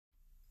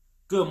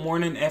Good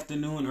morning,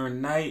 afternoon, or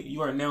night.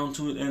 You are now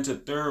tuned into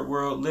Third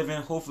World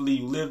Living. Hopefully,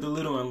 you lived a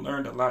little and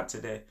learned a lot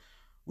today.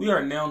 We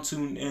are now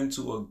tuned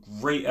into a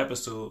great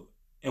episode.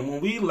 And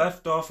when we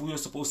left off, we were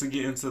supposed to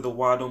get into the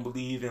Why I Don't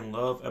Believe in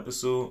Love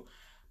episode.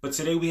 But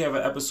today we have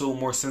an episode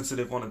more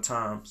sensitive on the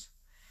times.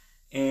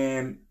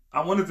 And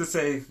I wanted to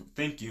say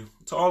thank you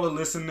to all the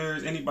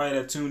listeners, anybody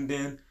that tuned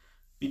in,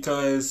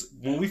 because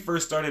when we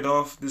first started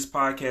off, this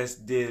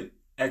podcast did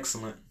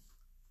excellent.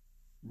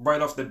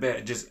 Right off the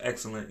bat, just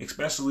excellent,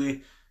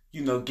 especially,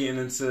 getting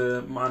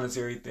into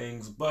monetary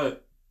things.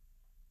 But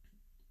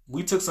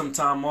we took some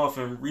time off,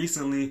 and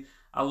recently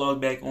I logged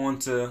back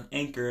onto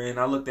Anchor and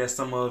I looked at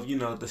some of, the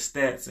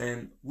stats,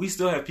 and we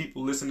still have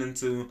people listening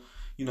to,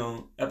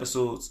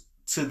 episodes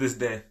to this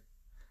day.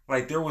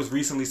 Like, there was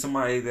recently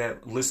somebody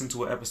that listened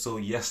to an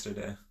episode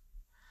yesterday.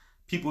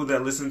 People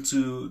that listened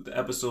to the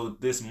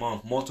episode this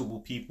month, multiple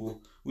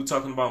people. We're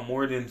talking about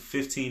more than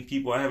 15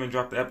 people. I haven't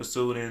dropped the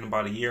episode in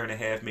about a year and a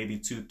half,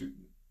 maybe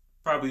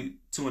probably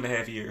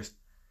 2.5 years.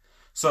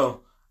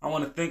 So I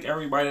want to thank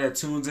everybody that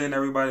tunes in,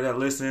 everybody that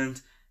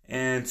listens.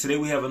 And today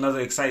we have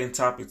another exciting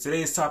topic.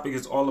 Today's topic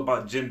is all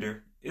about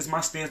gender. It's my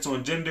stance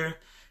on gender,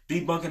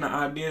 debunking the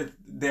idea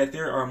that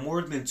there are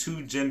more than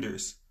two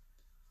genders.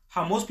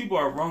 How most people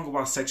are wrong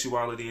about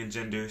sexuality and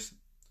genders.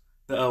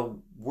 The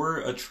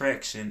word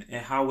attraction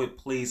and how it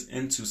plays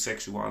into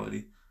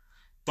sexuality.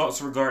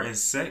 Thoughts regarding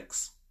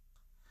sex,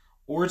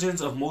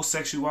 origins of most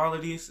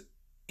sexualities,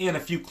 and a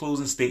few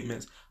closing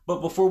statements. But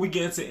before we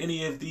get into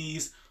any of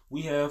these,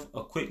 we have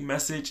a quick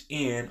message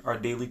and our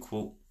daily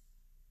quote.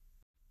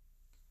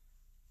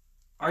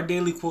 Our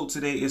daily quote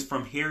today is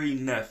from Harry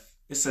Neff.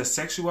 It says,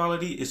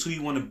 sexuality is who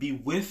you want to be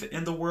with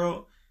in the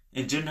world,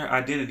 and gender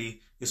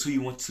identity is who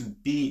you want to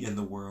be in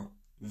the world.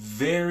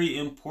 Very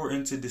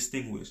important to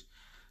distinguish.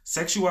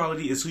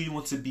 Sexuality is who you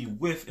want to be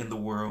with in the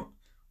world,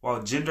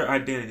 while gender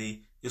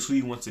identity is who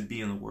you want to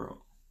be in the world.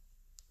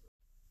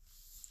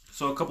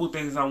 So a couple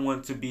things I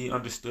want to be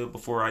understood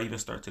before I even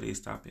start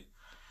today's topic.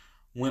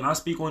 When I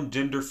speak on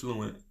gender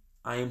fluent,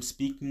 I am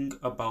speaking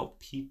about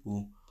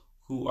people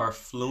who are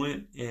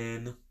fluent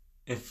and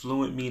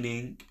fluent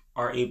meaning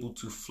are able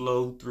to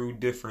flow through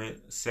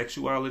different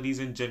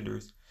sexualities and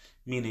genders,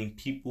 meaning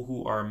people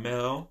who are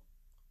male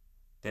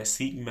that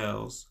seek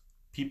males,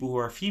 people who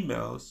are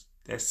females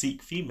that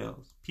seek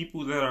females,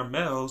 people that are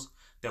males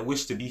that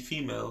wish to be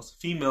females,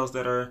 females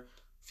that are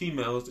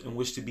females and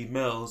wish to be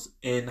males,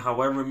 and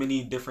however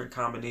many different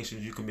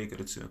combinations you can make of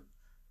the two.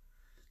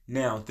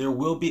 Now, there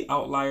will be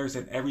outliers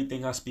in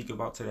everything I speak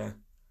about today,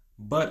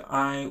 but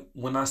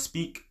when I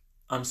speak,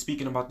 I'm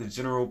speaking about the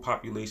general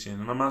population,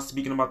 and I'm not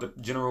speaking about the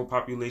general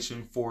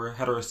population for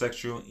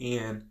heterosexual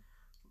and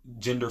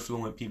gender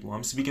fluent people.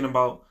 I'm speaking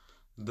about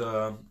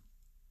the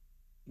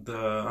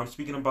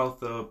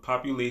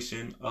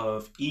population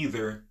of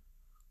either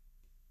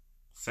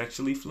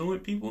sexually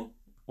fluent people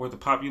or the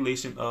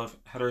population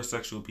of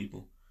heterosexual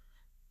people.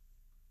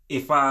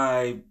 If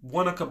I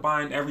want to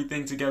combine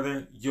everything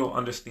together, you'll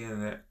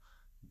understand that.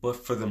 But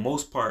for the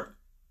most part,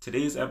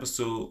 today's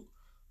episode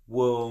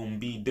will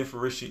be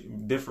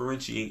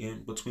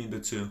differentiating between the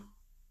two.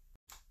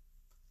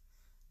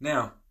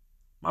 Now,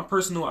 my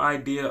personal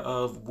idea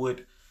of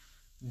what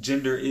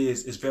gender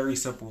is very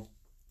simple.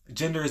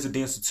 Gender is a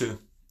dance of two.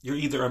 You're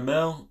either a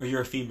male or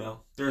you're a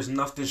female. There's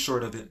nothing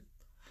short of it.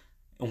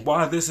 And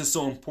why this is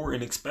so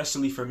important,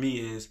 especially for me,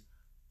 is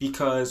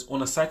because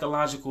on a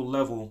psychological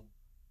level,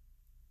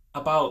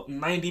 about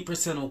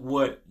 90% of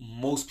what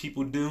most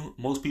people do,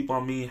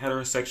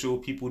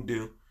 heterosexual people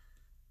do,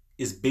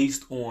 is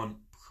based on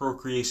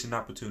procreation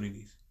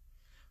opportunities.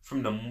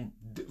 From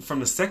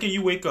the second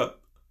you wake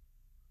up,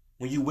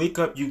 when you wake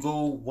up, you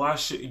go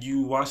wash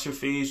your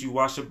face, you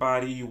wash your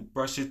body, you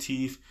brush your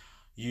teeth,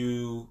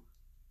 you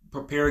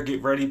prepare,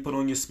 get ready, put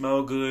on your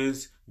smell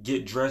goods,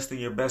 get dressed in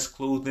your best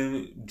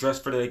clothing, dress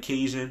for the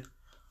occasion.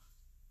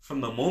 From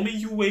the moment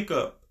you wake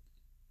up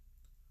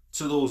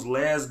to those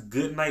last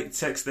good night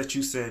texts that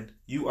you send,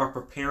 you are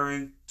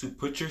preparing to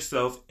put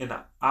yourself in an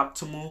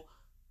optimal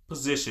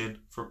position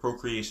for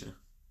procreation.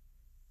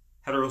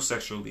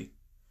 Heterosexually,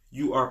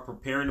 you are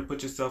preparing to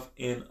put yourself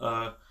in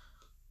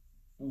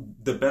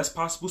the best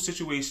possible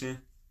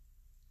situation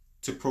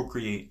to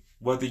procreate,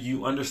 whether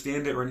you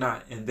understand it or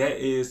not. And that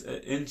is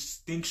an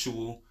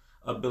instinctual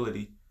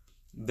ability.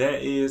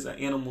 That is an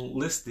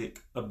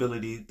animalistic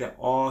ability that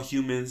all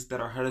humans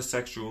that are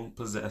heterosexual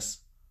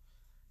possess.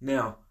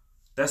 Now,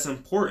 that's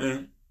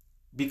important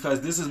because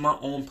this is my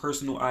own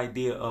personal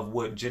idea of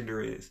what gender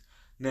is.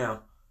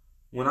 Now,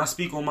 when I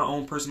speak on my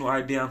own personal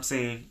idea, I'm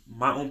saying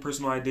my own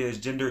personal idea is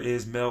gender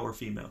is male or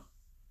female.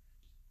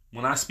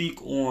 When I speak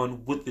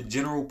on what the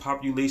general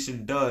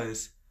population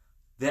does,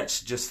 that's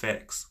just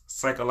facts,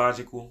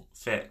 psychological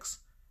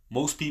facts.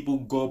 Most people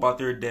go about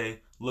their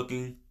day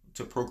looking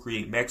to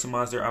procreate,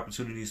 maximize their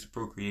opportunities to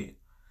procreate.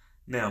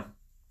 Now,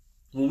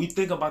 when we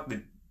think about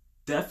the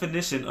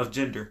definition of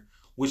gender,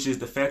 which is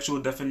the factual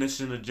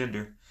definition of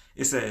gender,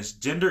 it says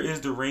gender is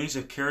the range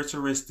of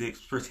characteristics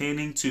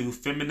pertaining to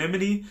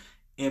femininity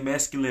and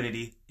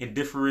masculinity and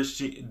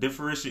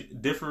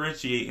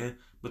differentiating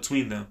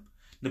between them.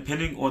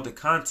 Depending on the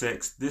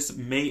context, this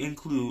may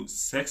include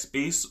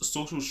sex-based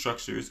social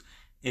structures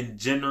and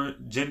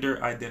gender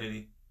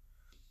identity.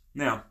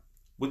 Now,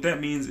 what that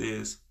means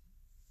is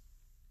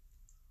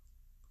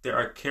there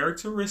are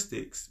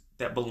characteristics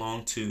that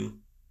belong to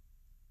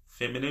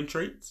feminine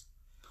traits.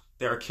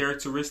 There are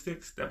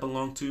characteristics that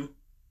belong to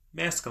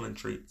masculine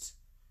traits.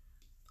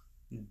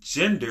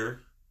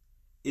 Gender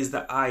is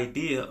the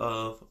idea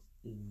of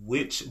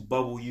which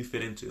bubble you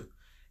fit into.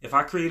 If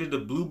I created a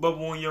blue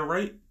bubble on your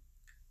right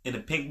and a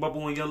pink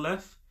bubble on your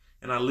left,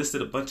 and I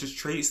listed a bunch of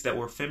traits that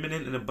were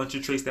feminine and a bunch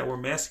of traits that were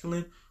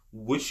masculine,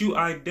 what you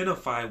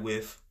identify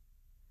with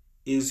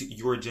is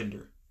your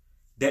gender.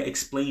 That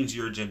explains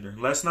your gender.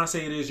 Let's not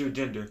say it is your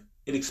gender.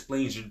 It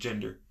explains your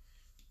gender.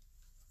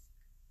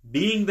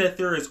 Being that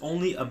there is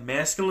only a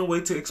masculine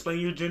way to explain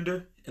your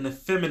gender and a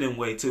feminine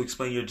way to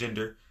explain your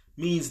gender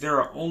means there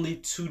are only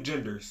two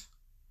genders.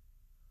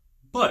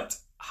 But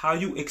how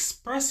you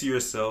express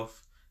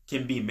yourself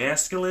can be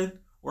masculine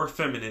or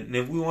feminine. And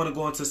if we want to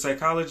go into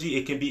psychology,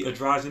 it can be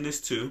androgynous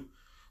too,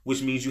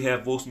 which means you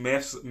have both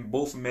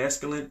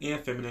masculine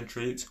and feminine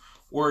traits,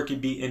 or it can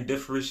be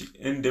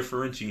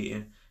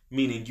indifferentiating,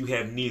 meaning you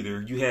have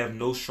neither. You have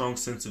no strong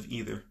sense of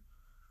either.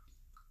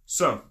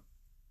 So,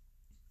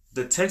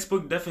 the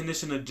textbook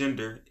definition of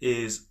gender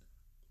is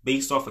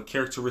based off of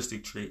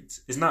characteristic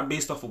traits. It's not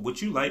based off of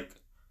what you like.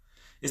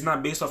 It's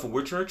not based off of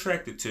what you're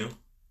attracted to.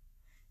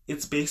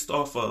 It's based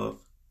off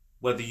of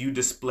whether you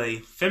display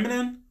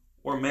feminine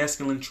or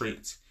masculine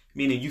traits,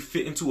 meaning you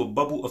fit into a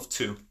bubble of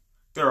two.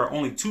 There are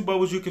only two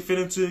bubbles you can fit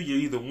into. You're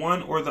either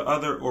one or the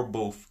other or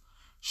both.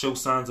 Show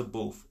signs of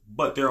both.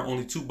 But there are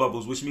only two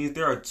bubbles, which means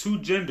there are two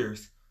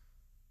genders.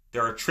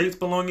 There are traits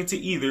belonging to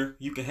either.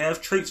 You can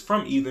have traits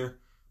from either,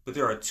 but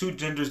there are two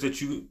genders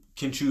that you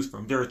can choose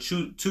from. There are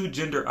two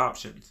gender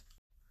options.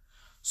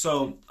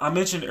 So I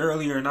mentioned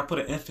earlier, and I put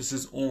an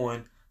emphasis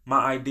on my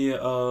idea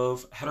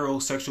of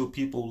heterosexual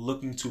people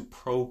looking to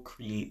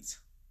procreate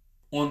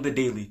on the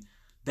daily,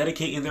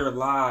 dedicating their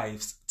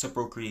lives to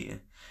procreating.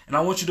 And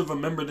I want you to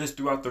remember this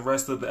throughout the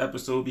rest of the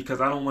episode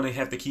because I don't want to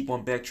have to keep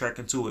on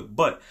backtracking to it.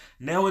 But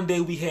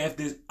nowadays we have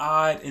this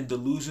odd and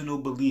delusional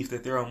belief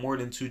that there are more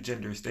than two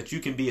genders, that you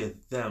can be a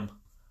them.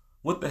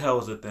 What the hell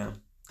is a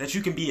them? That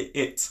you can be an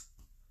it.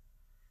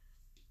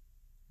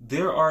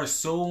 There are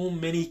so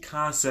many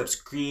concepts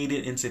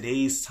created in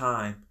today's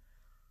time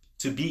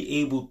to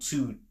be able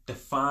to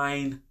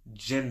define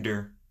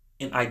gender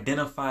and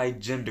identify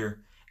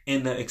gender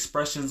in the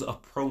expressions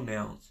of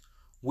pronouns,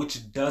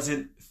 which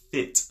doesn't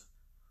fit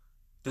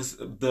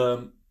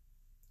the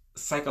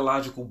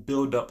psychological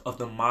buildup of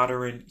the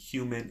modern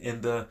human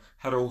and the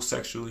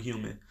heterosexual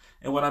human.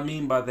 And what I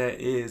mean by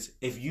that is,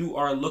 if you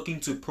are looking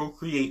to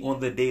procreate on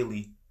the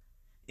daily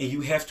and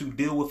you have to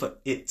deal with a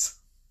it,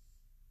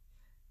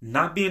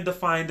 not being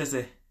defined as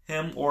a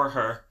him or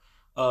her,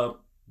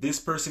 this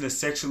person is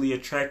sexually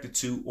attracted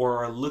to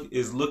or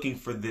is looking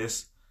for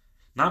this,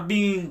 not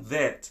being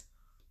that,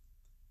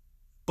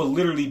 but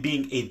literally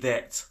being a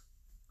that.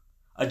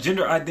 A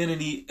gender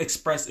identity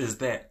expressed as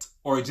that,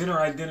 or a gender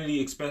identity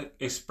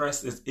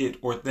expressed as it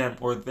or them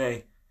or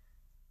they.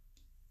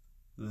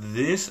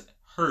 This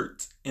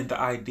hurts in the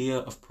idea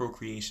of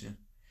procreation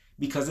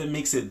because it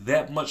makes it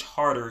that much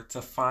harder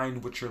to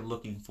find what you're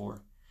looking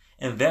for.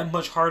 And that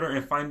much harder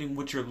in finding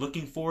what you're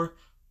looking for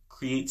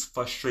creates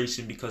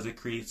frustration because it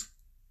creates,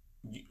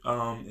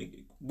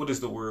 what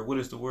is the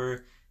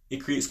word? It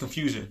creates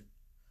confusion.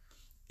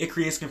 It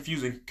creates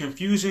confusion.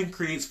 Confusion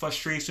creates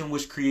frustration,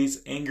 which creates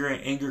anger,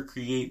 and anger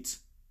creates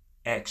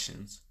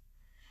actions.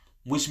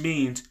 Which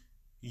means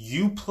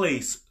you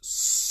place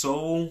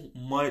so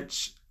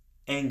much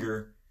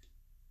anger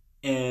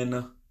in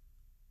an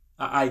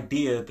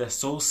idea that's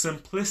so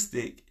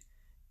simplistic,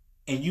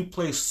 and you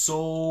place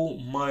so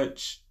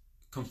much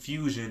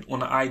confusion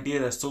on an idea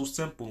that's so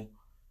simple,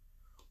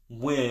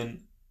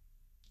 when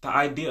the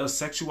idea of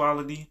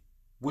sexuality,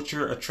 what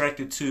you're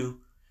attracted to,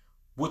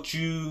 what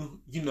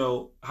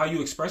how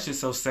you express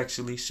yourself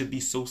sexually should be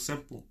so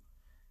simple.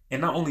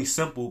 And not only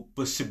simple,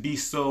 but should be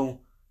so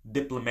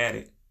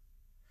diplomatic.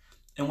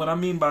 And what I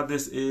mean by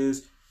this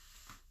is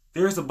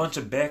there's a bunch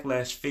of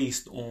backlash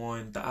faced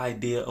on the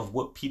idea of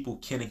what people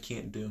can and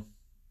can't do.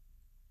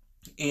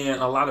 And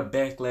a lot of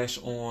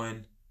backlash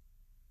on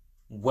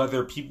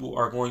whether people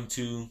are going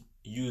to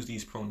use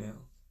these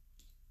pronouns.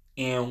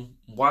 And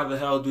why the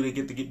hell do they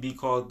get to be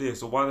called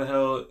this? Or why the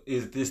hell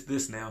is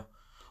this now?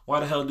 Why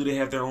the hell do they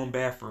have their own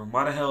bathroom?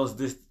 Why the hell is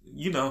this,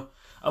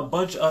 a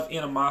bunch of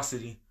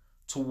animosity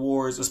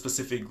towards a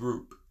specific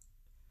group.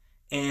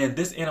 And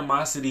this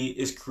animosity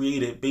is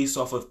created based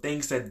off of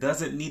things that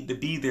doesn't need to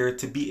be there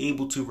to be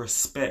able to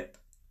respect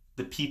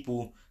the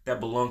people that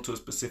belong to a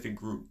specific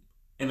group.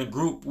 And the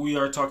group we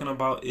are talking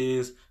about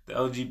is the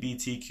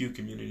LGBTQ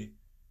community.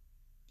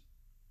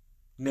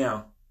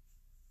 Now,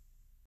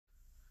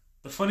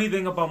 the funny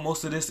thing about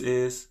most of this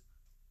is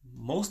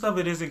most of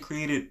it isn't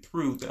created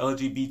through the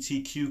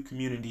LGBTQ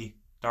community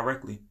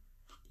directly.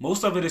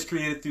 Most of it is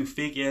created through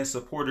fake ass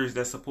supporters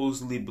that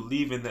supposedly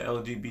believe in the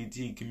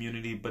LGBT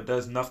community but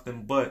does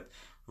nothing but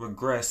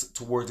regress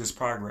towards its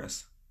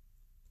progress.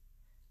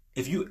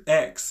 If you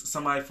ask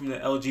somebody from the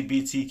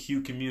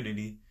LGBTQ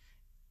community,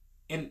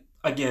 and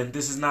again,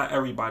 this is not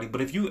everybody, but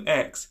if you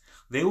ask,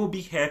 they will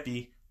be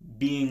happy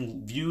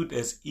being viewed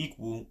as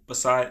equal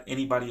beside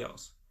anybody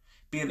else.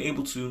 Being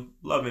able to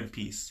love in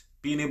peace.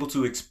 Being able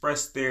to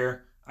express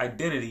their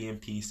identity in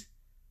peace.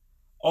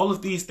 All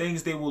of these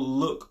things they will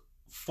look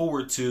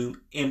forward to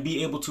and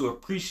be able to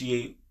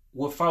appreciate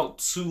without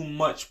too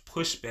much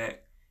pushback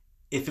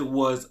if it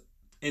was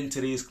in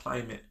today's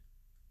climate.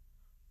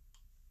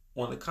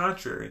 On the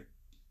contrary,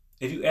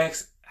 if you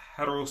ask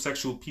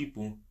heterosexual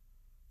people,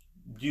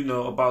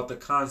 about the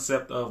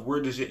concept of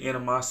where does your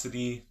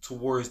animosity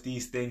towards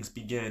these things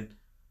begin,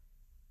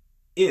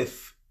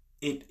 if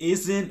it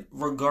isn't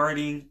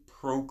regarding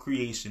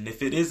procreation,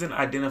 if it isn't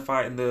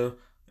identified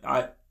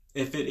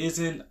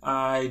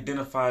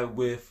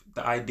with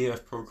the idea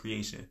of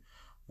procreation,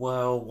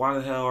 well, why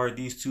the hell are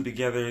these two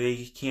together?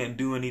 They can't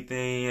do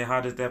anything. And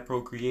how does that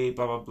procreate?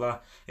 Blah, blah, blah.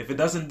 If it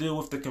doesn't deal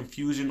with the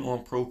confusion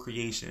on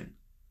procreation,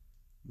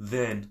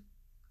 then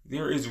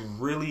there is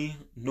really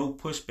no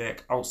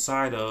pushback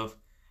outside of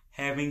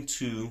having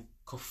to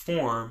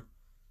conform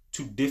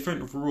to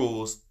different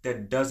rules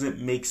that doesn't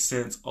make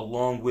sense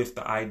along with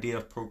the idea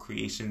of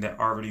procreation that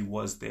already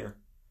was there.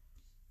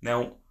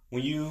 Now,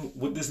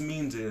 what this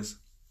means is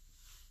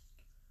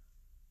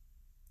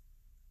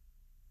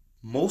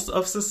most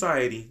of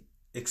society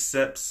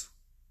accepts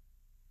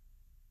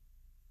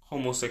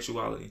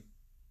homosexuality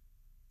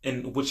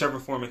in whichever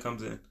form it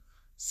comes in.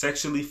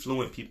 Sexually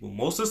fluent people.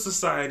 Most of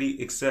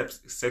society accepts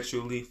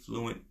sexually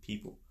fluent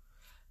people.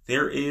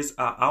 There is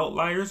an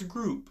outliers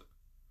group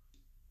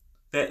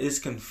that is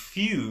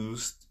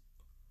confused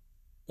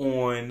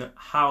on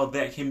how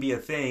that can be a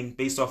thing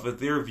based off of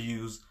their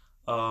views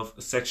of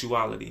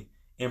sexuality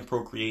and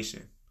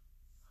procreation.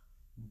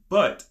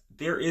 But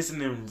there is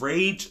an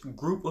enraged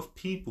group of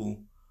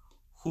people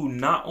who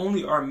not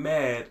only are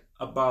mad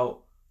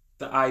about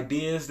the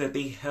ideas that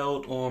they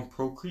held on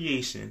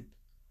procreation,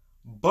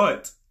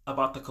 but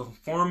about the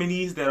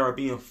conformities that are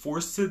being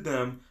forced to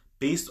them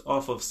based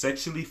off of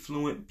sexually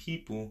fluent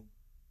people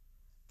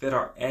that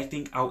are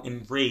acting out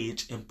in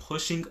rage and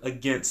pushing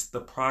against the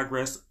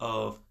progress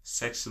of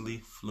sexually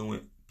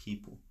fluent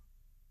people.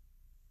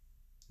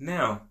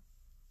 Now,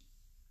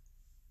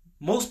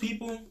 most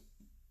people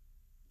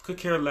could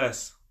care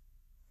less.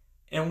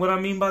 And what I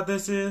mean by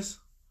this is,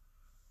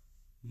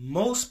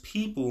 most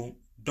people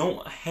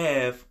don't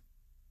have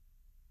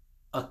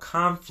a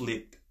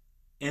conflict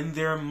in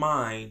their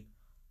mind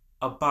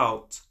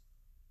about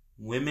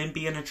women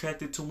being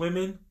attracted to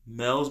women,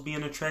 males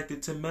being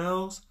attracted to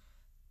males,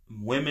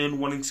 women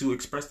wanting to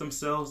express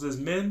themselves as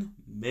men,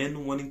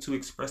 men wanting to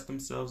express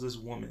themselves as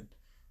women.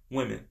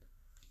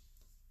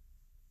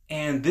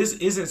 And this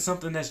isn't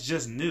something that's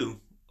just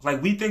new.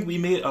 Like, we think we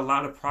made a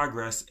lot of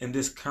progress in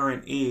this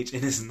current age,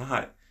 and it's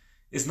not.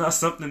 It's not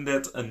something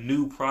that's a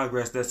new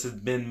progress that's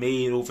been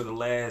made over the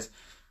last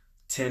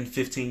 10,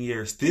 15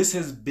 years. This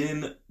has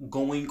been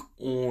going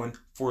on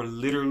for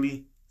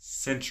literally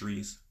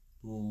centuries.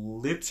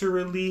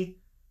 Literally,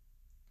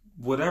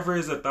 whatever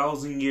is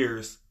 1,000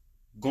 years,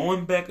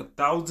 going back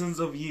thousands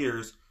of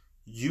years,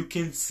 you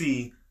can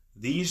see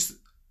these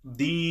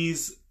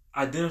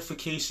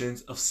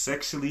identifications of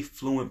sexually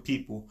fluent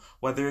people,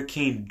 whether it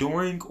came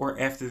during or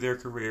after their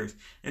careers.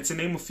 And to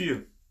name a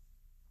few,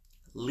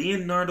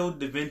 Leonardo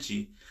da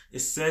Vinci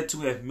is said to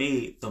have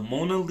made the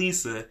Mona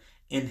Lisa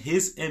in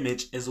his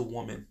image as a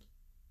woman.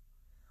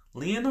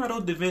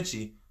 Leonardo da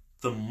Vinci,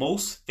 the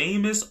most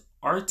famous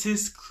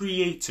artist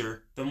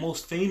creator, the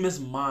most famous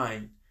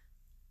mind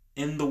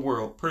in the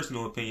world,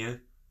 personal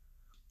opinion,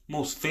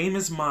 most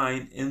famous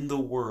mind in the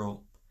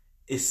world,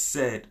 is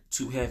said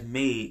to have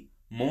made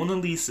Mona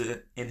Lisa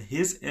in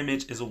his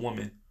image as a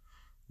woman,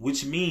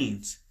 which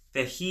means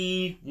that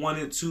he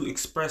wanted to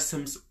express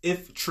himself,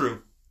 if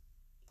true,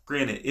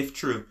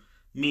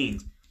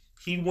 means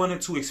he wanted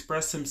to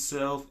express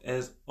himself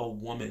as a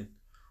woman,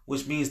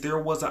 which means there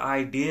was an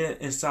idea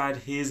inside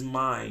his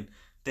mind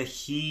that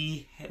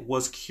he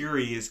was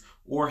curious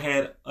or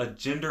had a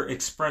gender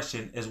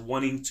expression as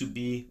wanting to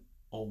be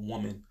a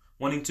woman,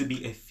 wanting to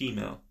be a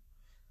female.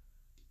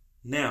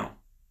 Now,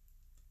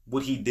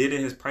 what he did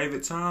in his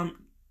private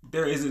time,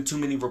 there isn't too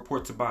many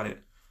reports about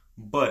it.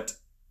 But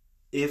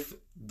if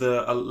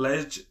the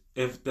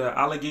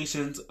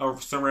allegations are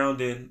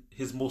surrounding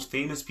his most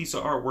famous piece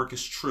of artwork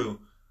is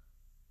true,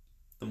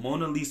 the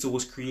Mona Lisa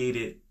was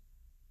created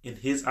in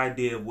his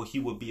idea of what he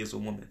would be as a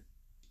woman.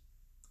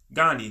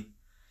 Gandhi,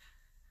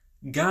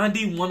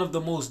 one of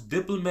the most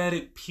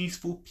diplomatic,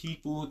 peaceful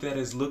people that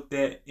is looked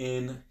at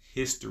in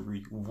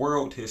history,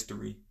 world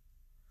history,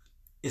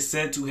 is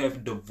said to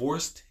have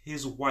divorced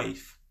his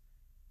wife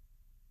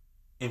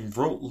and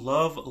wrote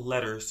love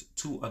letters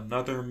to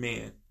another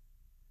man.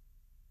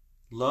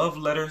 Love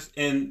letters,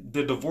 and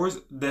the divorce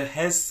that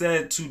has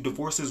said to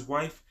divorce his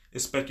wife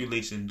is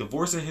speculation.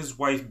 Divorcing his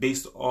wife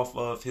based off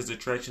of his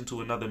attraction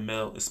to another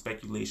male is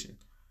speculation.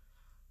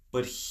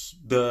 But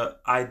the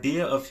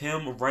idea of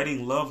him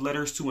writing love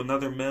letters to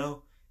another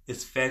male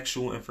is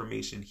factual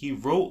information. He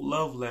wrote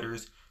love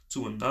letters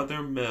to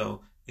another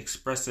male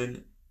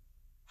expressing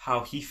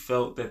how he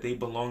felt that they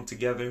belonged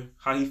together,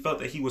 how he felt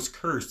that he was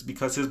cursed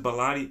because his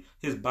body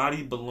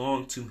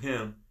belonged to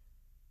him,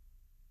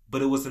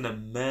 but it was in a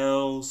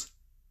male's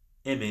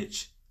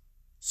image,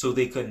 so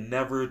they could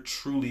never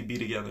truly be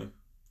together.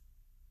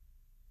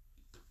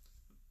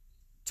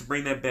 To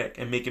bring that back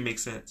and make it make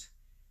sense,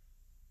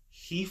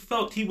 he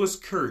felt he was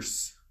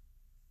cursed.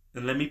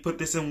 And let me put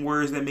this in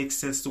words that make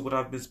sense to what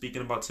I've been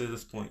speaking about to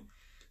this point.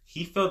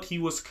 He felt he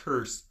was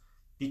cursed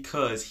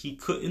because he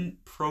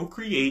couldn't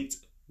procreate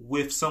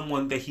with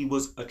someone that he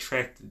was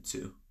attracted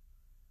to.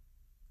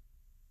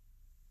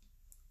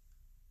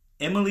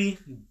 Emily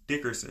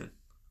Dickinson.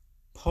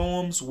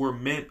 Poems were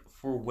meant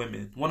for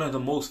women. One of the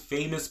most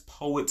famous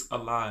poets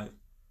alive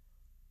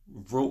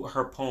wrote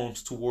her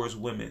poems towards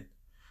women.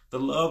 The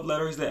love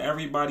letters that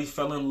everybody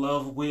fell in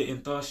love with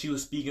and thought she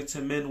was speaking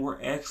to men were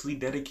actually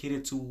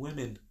dedicated to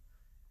women.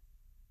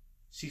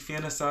 She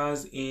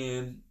fantasized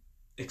and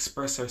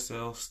expressed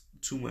herself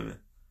to women.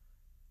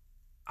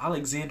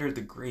 Alexander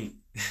the Great.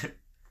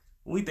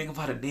 When we think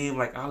about a name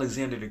like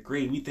Alexander the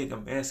Great, we think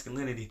of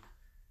masculinity.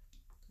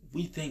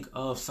 We think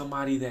of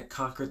somebody that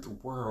conquered the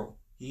world.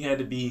 He had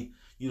to be,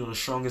 the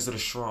strongest of the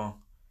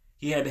strong.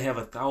 He had to have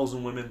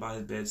 1,000 women by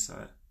his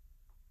bedside.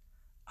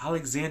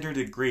 Alexander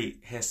the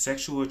Great had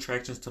sexual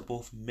attractions to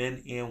both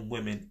men and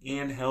women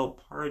and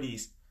held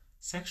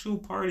sexual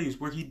parties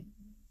where he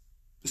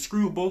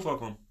screwed both of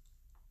them.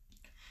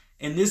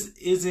 And this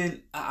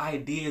isn't an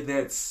idea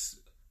that's,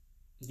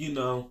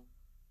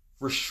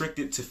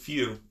 restricted to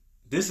few.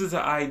 This is an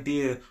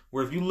idea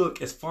where if you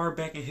look as far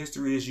back in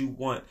history as you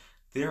want,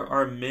 there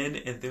are men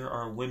and there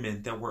are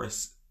women that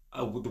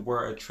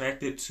were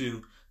attracted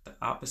to the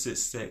opposite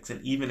sex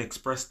and even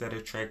expressed that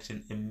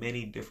attraction in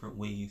many different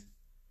ways.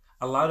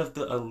 A lot of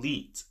the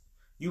elite,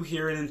 you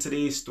hear it in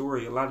today's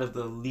story, a lot of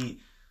the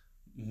elite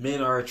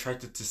men are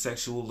attracted to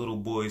sexual little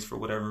boys for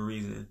whatever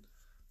reason.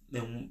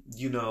 And,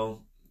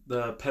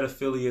 the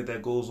pedophilia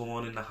that goes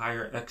on in the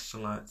higher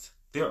echelons.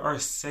 There are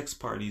sex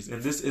parties,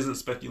 and this isn't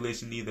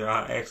speculation either.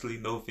 I actually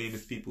know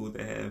famous people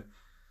that have,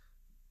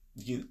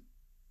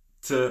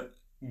 to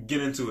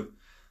get into it.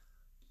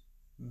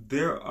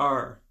 There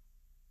are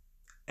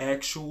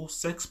actual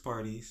sex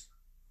parties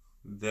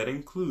that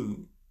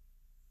include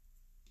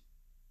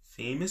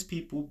famous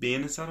people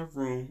being inside a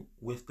room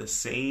with the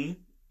same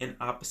and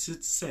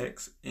opposite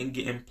sex and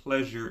getting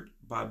pleasured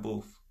by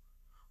both,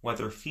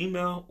 whether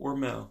female or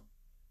male.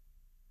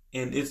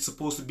 And it's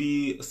supposed to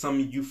be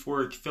some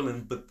euphoric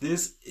feeling, but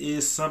this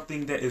is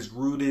something that is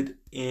rooted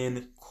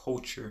in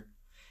culture.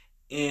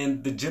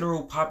 And the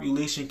general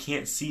population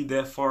can't see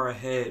that far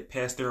ahead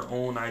past their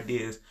own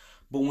ideas.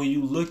 But when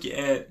you look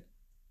at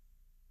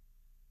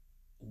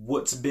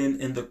what's been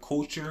in the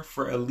culture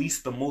for at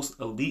least the most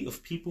elite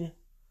of people,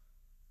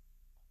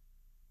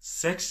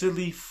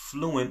 sexually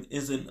fluent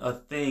isn't a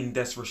thing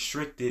that's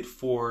restricted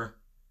for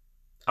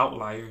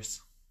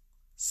outliers.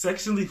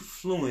 Sexually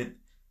fluent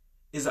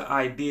is an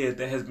idea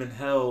that has been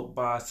held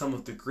by some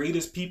of the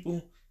greatest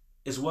people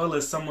as well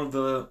as some of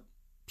the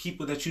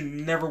people that you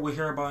never would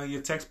hear about in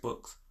your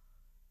textbooks.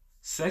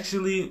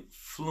 Sexually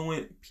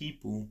fluent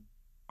people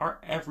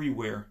are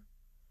everywhere.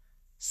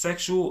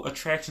 Sexual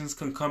attractions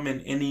can come in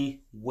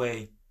any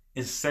way,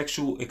 and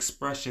sexual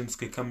expressions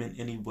can come in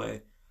any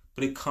way.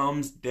 But it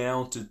comes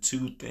down to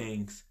two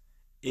things.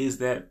 Is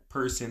that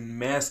person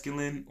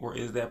masculine or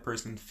is that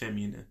person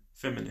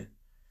feminine?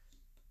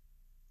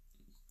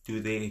 Do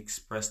they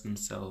express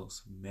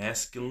themselves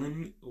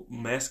masculine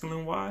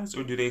wise,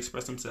 or do they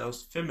express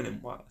themselves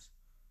feminine wise?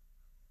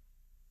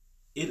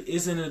 It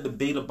isn't a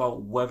debate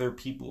about whether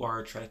people are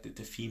attracted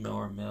to female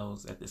or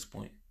males at this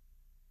point.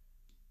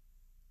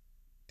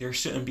 There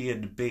shouldn't be a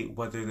debate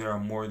whether there are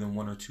more than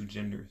one or two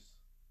genders.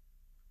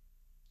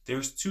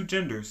 There's two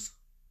genders.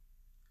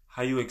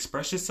 How you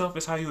express yourself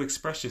is how you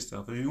express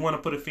yourself. If you want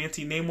to put a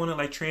fancy name on it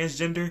like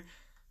transgender,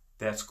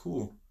 that's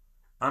cool.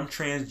 I'm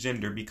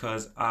transgender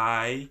because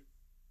I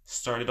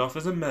started off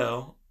as a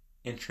male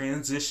and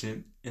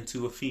transitioned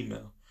into a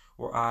female.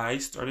 Or I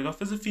started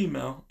off as a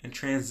female and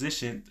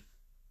transitioned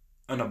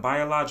in a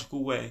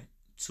biological way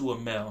to a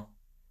male.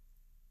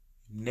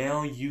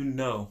 Now you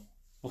know.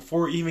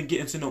 Before even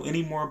getting to know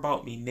any more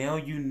about me, now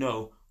you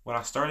know what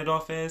I started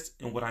off as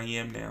and what I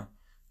am now.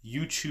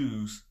 You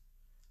choose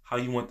how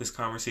you want this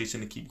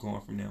conversation to keep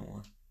going from now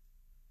on.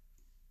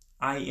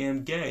 I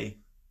am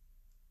gay.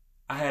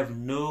 I have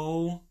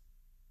no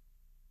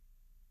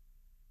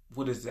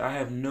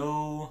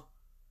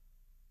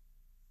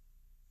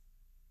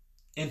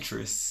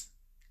interest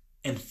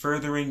in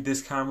furthering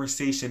this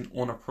conversation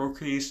on a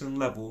procreation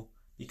level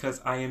because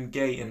I am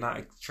gay and not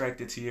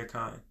attracted to your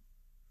kind.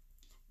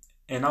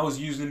 And I was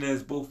using it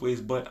as both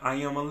ways, but I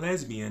am a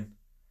lesbian.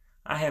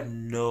 I have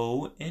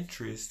no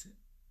interest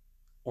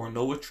or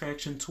no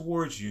attraction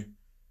towards you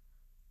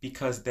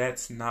because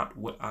that's not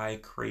what I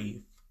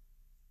crave.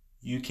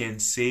 You can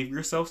save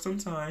yourself some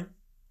time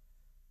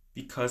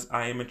because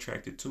I am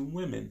attracted to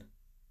women.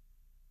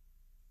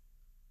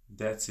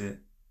 That's it.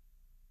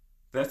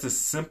 That's as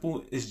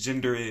simple as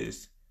gender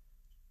is.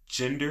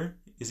 Gender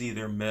is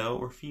either male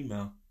or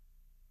female.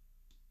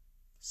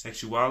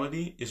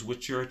 Sexuality is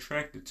what you're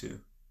attracted to.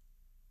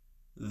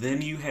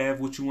 Then you have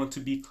what you want to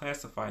be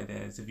classified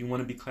as. If you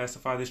want to be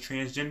classified as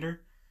transgender,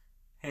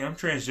 hey, I'm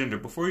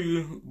transgender. Before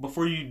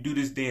you do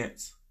this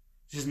dance,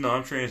 just know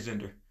I'm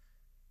transgender.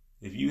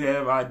 If you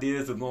have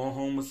ideas of going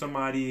home with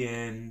somebody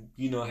and,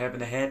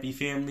 having a happy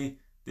family,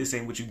 this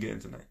ain't what you getting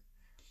tonight.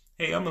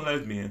 Hey, I'm a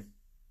lesbian.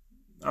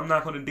 I'm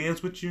not going to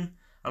dance with you.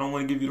 I don't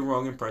want to give you the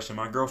wrong impression.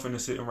 My girlfriend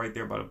is sitting right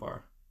there by the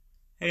bar.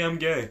 Hey, I'm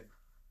gay.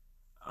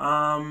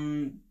 Not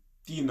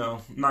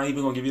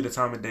even going to give you the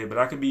time of day, but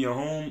I can be your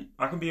home.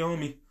 I can be a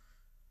homie.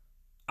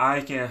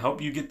 I can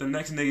help you get the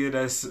next nigga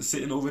that's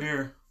sitting over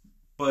there.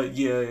 But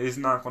yeah, it's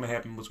not going to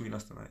happen between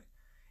us tonight.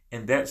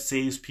 And that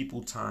saves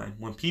people time.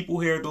 When people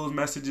hear those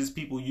messages,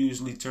 people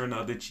usually turn the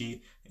other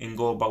cheek and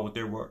go about what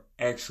they were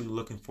actually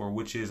looking for,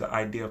 which is the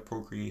idea of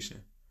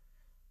procreation.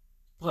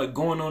 But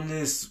going on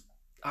this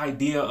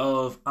idea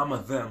of I'm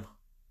a them.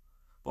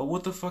 But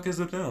what the fuck is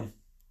a them?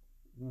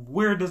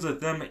 Where does a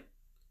them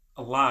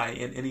lie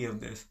in any of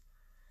this?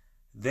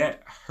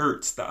 That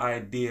hurts the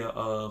idea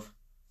of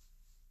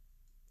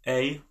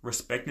A,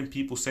 respecting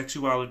people's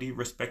sexuality,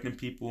 respecting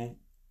people's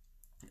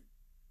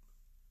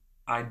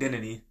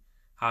identity,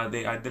 how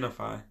they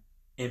identify.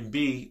 And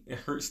B, it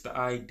hurts the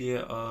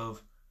idea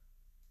of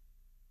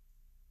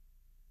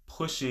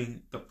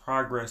pushing the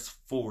progress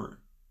forward.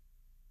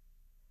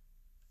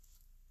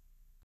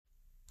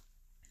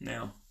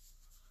 Now,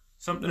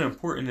 something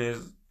important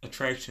is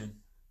attraction.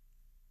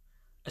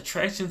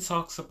 Attraction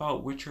talks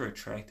about what you're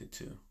attracted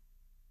to.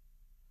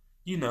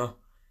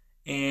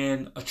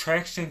 And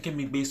attraction can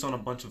be based on a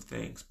bunch of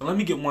things. But let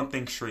me get one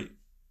thing straight.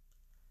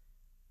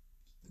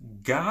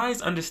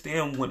 Guys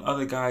understand when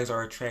other guys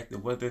are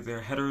attracted, whether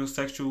they're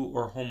heterosexual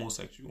or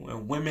homosexual.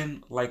 And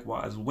women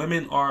likewise.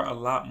 Women are a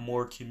lot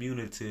more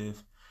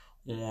communicative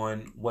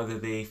on whether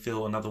they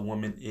feel another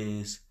woman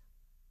is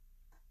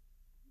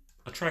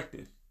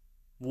attractive.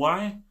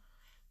 Why?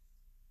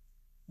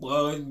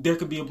 Well, there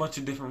could be a bunch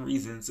of different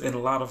reasons, and a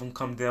lot of them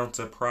come down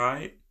to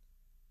pride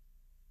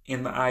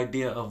and the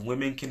idea of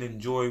women can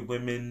enjoy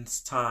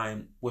women's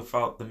time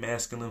without the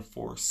masculine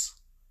force.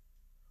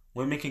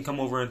 Women can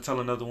come over and tell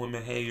another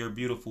woman, hey, you're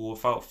beautiful,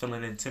 without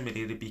feeling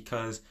intimidated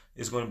because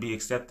it's going to be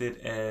accepted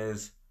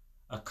as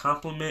a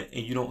compliment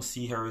and you don't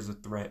see her as a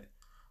threat.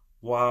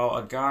 While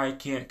a guy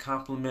can't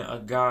compliment a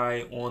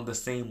guy on the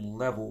same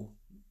level.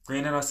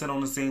 Granted, I said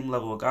on the same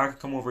level. A guy can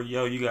come over,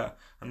 yo, you got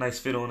a nice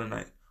fit on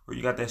tonight. Or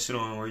you got that shit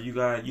on. Or you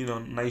got,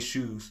 nice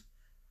shoes.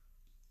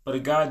 But a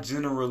guy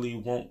generally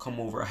won't come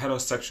over. A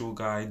heterosexual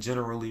guy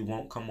generally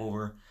won't come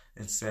over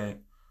and say,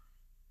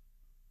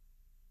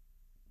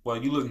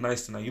 well, you look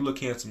nice tonight. You look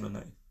handsome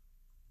tonight.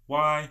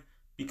 Why?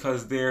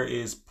 Because there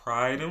is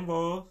pride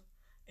involved.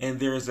 And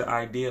there is the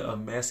idea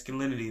of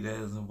masculinity that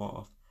is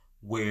involved.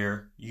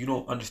 Where you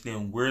don't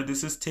understand where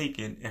this is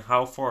taken and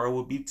how far it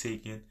will be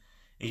taken.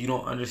 And you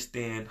don't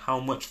understand how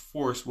much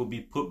force will be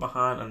put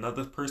behind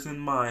another person's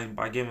mind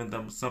by giving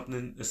them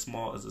something as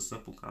small as a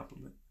simple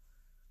compliment.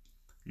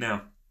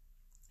 Now,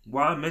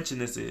 why I mention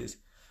this is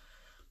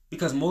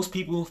because most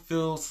people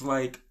feels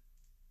like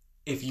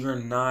if you're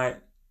not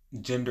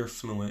gender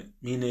fluent,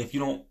 meaning if you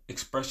don't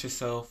express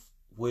yourself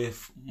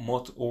with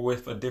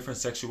with a different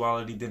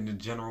sexuality than the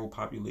general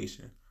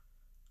population,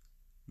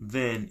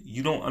 then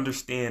you don't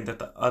understand that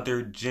the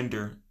other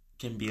gender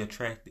can be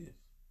attractive.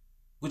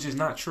 Which is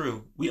not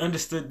true. We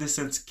understood this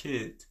since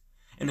kids.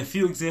 And a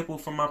few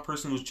examples from my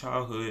personal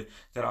childhood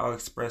that I'll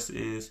express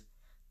is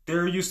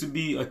there used to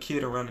be a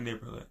kid around the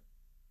neighborhood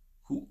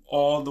who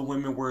all the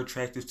women were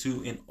attracted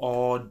to in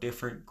all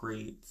different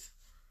grades.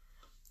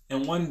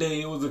 And one day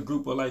it was a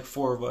group of like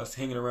 4 of us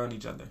hanging around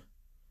each other.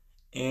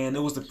 And it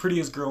was the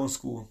prettiest girl in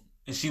school.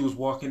 And she was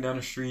walking down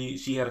the street.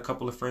 She had a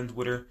couple of friends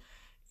with her.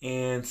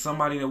 And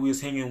somebody that we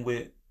was hanging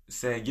with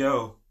said,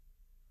 yo,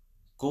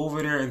 go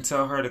over there and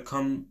tell her to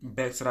come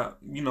back to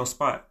that,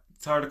 spot.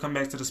 Tell her to come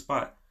back to the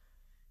spot.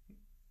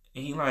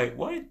 And he like,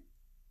 what?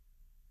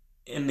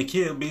 And the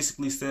kid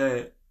basically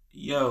said,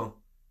 yo,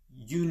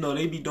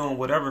 they be doing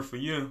whatever for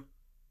you.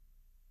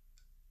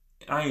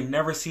 I ain't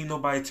never seen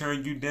nobody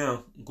turn you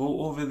down.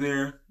 Go over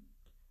there,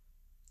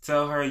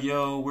 tell her,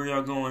 yo, where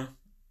y'all going?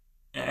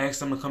 And ask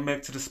them to come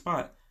back to the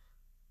spot.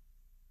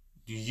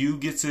 You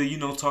get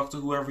to, talk to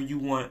whoever you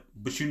want,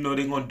 but they're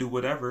going to do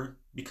whatever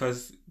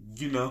because,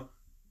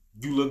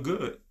 you look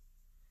good.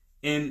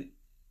 And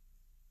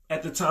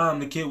at the time,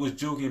 the kid was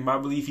joking. I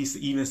believe he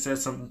even said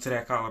something to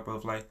that caliber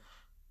of like,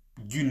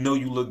 you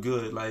look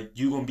good. Like,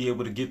 you're going to be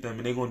able to get them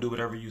and they're going to do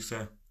whatever you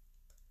say.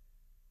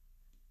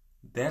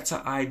 That's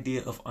an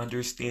idea of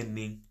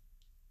understanding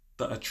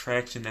the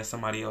attraction that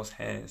somebody else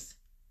has,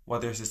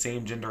 whether it's the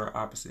same gender or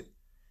opposite.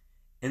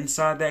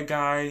 Inside that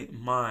guy's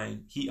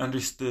mind, he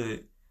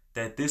understood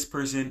that this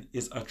person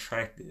is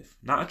attractive.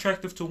 Not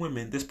attractive to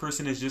women. This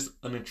person is just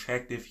an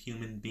attractive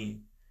human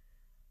being.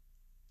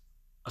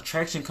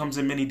 Attraction comes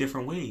in many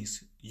different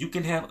ways. You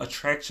can have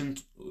attraction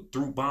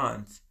through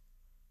bonds.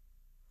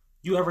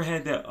 You ever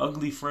had that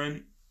ugly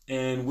friend,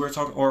 and we're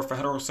talking, or for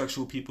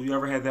heterosexual people, you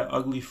ever had that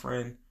ugly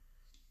friend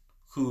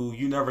who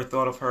you never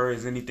thought of her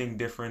as anything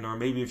different, or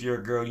maybe if you're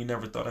a girl, you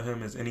never thought of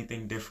him as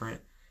anything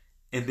different,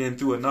 and then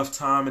through enough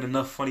time and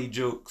enough funny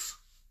jokes,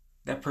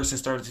 that person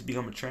started to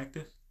become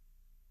attractive?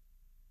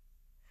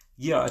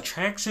 Yeah,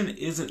 attraction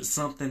isn't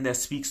something that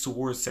speaks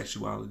towards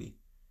sexuality.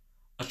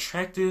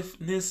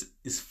 Attractiveness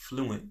is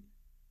fluent.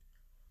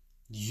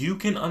 You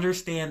can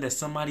understand that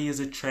somebody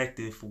is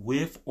attractive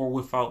with or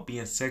without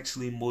being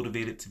sexually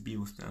motivated to be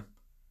with them.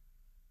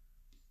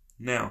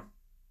 Now,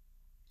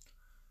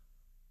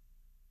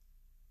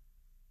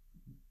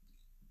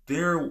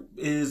 there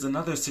is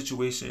another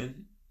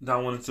situation that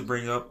I wanted to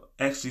bring up.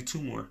 Actually,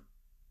 two more.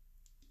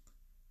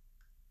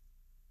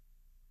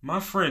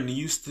 My friend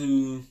used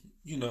to,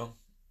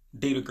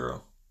 date a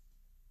girl.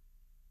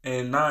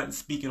 And not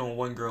speaking on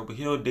one girl, but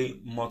he'll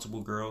date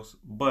multiple girls.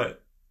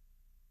 But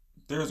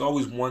there's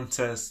always one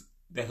test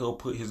that he'll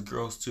put his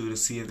girls to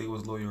see if they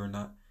was loyal or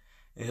not.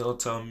 And he'll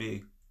tell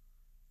me,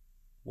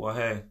 well,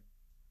 hey,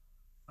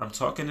 I'm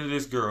talking to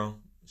this girl.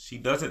 She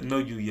doesn't know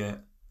you yet.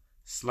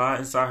 Slide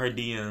inside her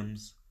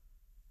DMs.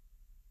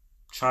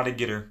 Try to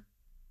get her.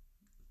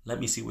 Let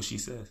me see what she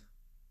says.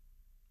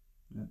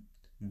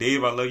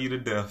 Dave, I love you to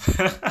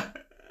death.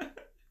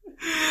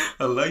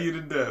 I love you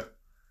to death.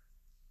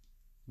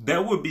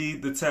 That would be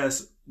the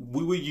test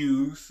we would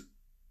use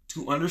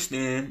to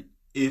understand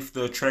if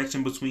the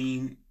attraction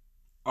between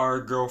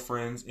our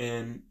girlfriends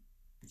and,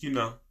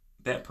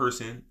 that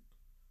person,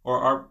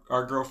 or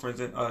our girlfriends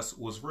and us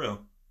was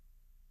real.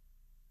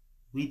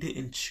 We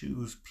didn't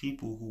choose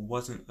people who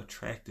wasn't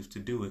attractive to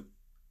do it.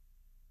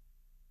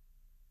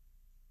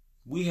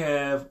 We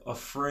have a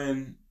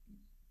friend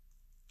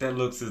that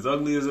looks as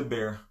ugly as a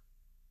bear.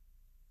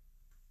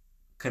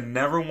 Can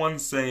never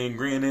once say, and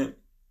granted,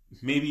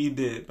 maybe he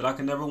did, but I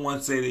can never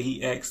once say that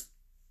he asked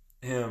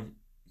him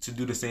to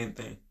do the same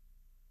thing.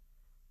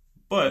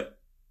 But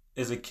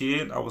as a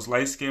kid, I was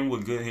light skinned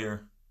with good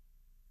hair.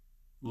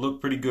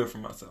 Looked pretty good for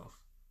myself.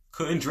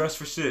 Couldn't dress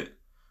for shit,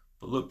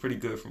 but looked pretty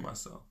good for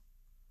myself.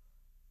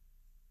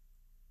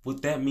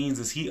 What that means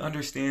is he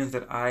understands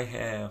that I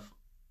have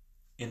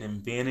an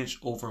advantage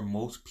over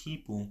most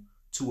people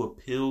to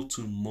appeal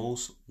to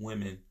most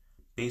women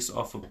based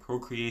off of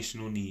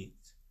procreational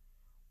needs.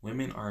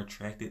 Women are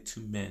attracted to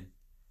men.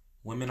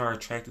 Women are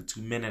attracted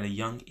to men at a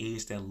young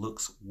age that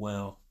looks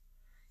well.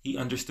 He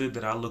understood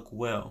that I look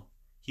well.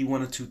 He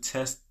wanted to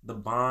test the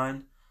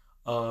bond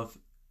of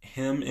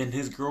him and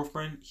his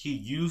girlfriend. He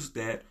used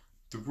that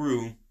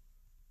through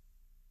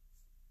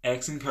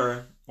asking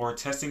her or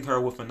testing her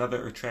with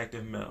another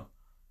attractive male.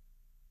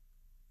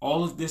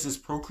 All of this is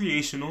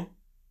procreational.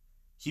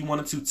 He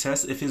wanted to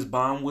test if his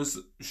bond was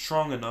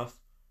strong enough,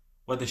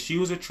 whether she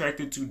was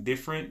attracted to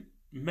different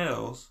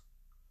males,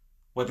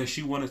 whether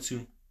she wanted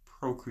to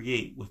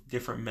procreate with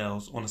different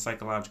males on a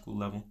psychological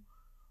level,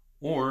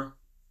 or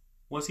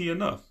was he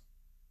enough?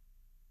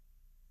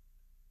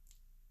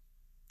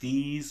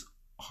 These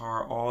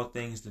are all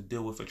things to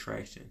deal with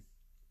attraction.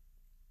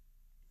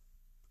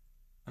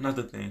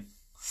 Another thing,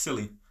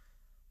 silly.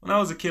 When I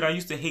was a kid, I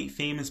used to hate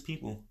famous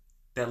people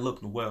that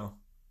looked well.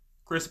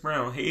 Chris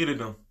Brown,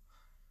 hated him.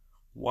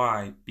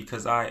 Why?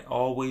 Because I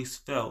always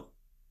felt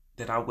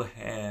that I would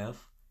have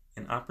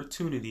an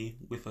opportunity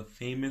with a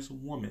famous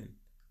woman.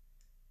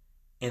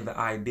 And the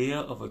idea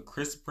of a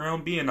Chris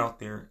Brown being out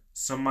there,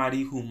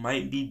 somebody who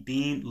might be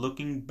deemed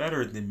looking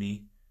better than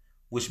me,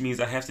 which means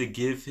I have to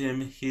give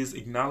him his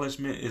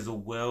acknowledgement as a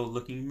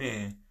well-looking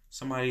man,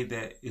 somebody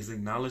that is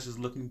acknowledged as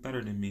looking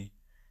better than me,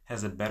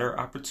 has a better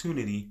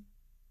opportunity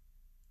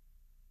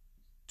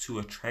to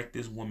attract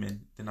this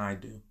woman than I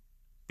do.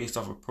 Based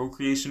off of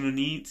procreational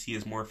needs, he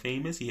is more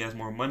famous, he has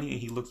more money, and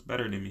he looks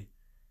better than me.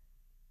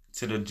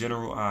 To the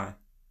general eye,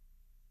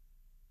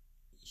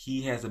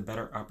 he has a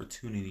better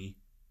opportunity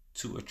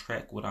to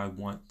attract what I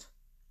want.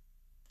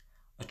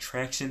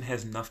 Attraction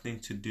has nothing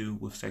to do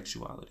with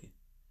sexuality.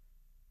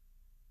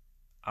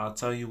 I'll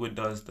tell you what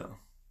does though.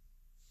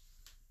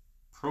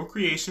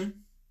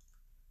 Procreation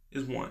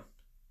is one.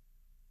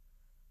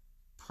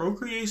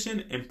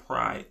 Procreation and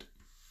pride.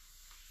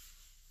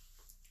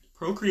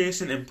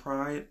 Procreation and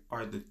pride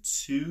are the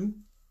two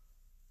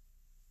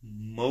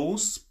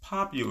most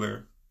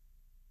popular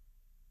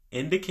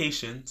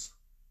indications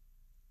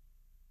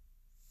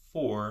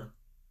for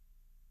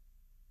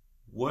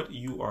what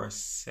you are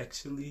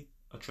sexually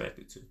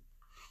attracted to.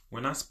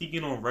 We're not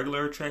speaking on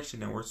regular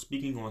attraction now, we're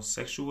speaking on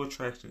sexual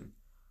attraction.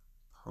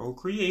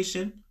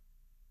 Procreation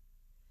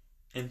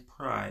and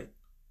pride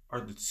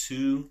are the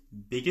two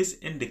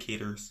biggest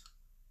indicators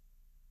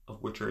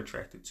of what you're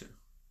attracted to.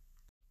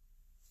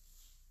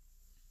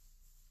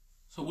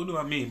 So what do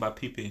I mean by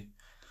PP?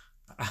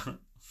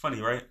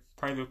 Funny, right?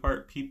 Private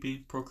part,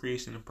 PP,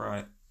 procreation, and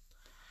pride.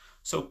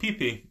 So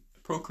PP,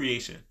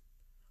 procreation.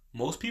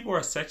 Most people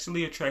are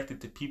sexually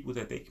attracted to people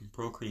that they can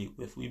procreate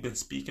with. We've been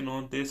speaking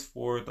on this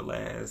for the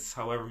last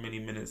however many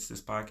minutes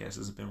this podcast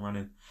has been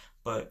running.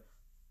 But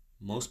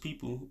most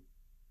people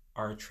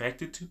are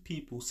attracted to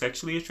people,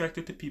 sexually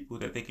attracted to people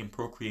that they can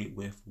procreate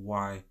with.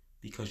 Why?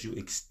 because you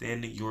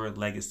extend your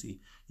legacy.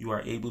 You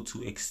are able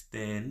to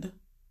extend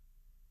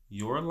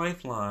your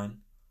lifeline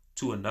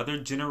to another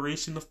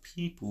generation of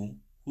people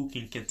who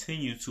can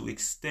continue to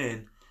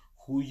extend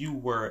who you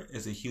were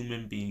as a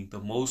human being. The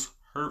most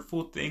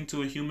hurtful thing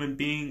to a human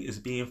being is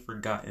being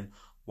forgotten.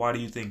 Why do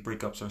you think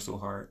breakups are so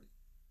hard?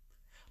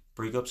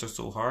 Breakups are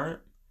so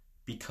hard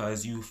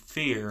because you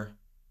fear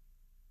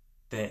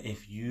that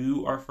if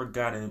you are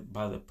forgotten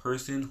by the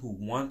person who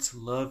once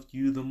loved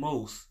you the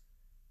most,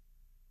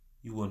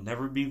 you will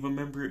never be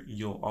remembered.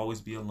 You'll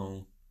always be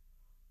alone,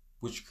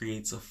 which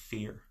creates a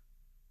fear.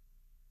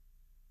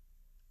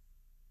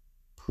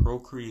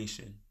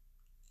 Procreation.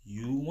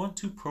 You want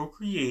to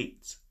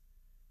procreate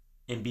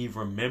and be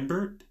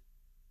remembered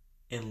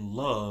and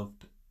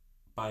loved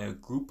by a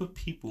group of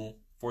people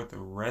for the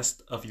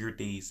rest of your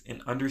days,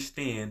 and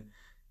understand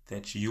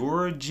that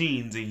your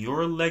genes and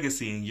your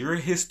legacy and your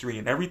history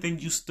and everything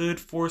you stood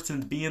for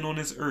since being on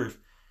this earth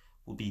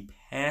will be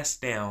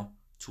passed down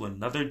to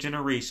another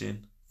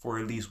generation for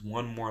at least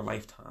one more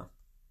lifetime.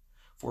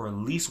 For at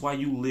least while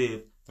you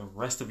live, the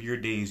rest of your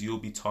days, you'll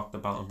be talked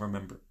about and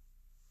remembered.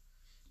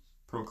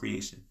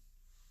 Procreation.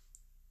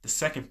 The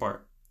second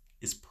part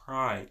is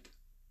pride.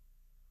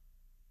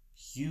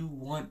 You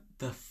want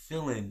the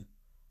feeling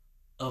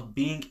of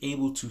being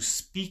able to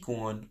speak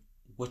on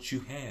what you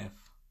have.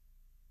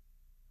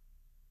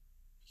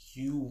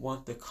 You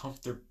want the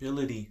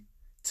comfortability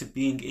to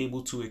being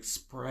able to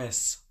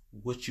express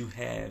what you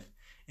have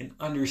and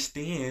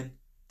understand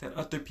that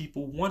other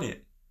people want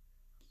it.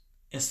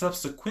 And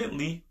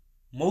subsequently,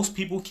 most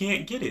people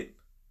can't get it.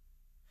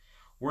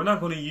 We're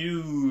not going to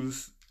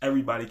use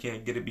everybody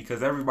can't get it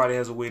because everybody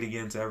has a way to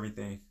get into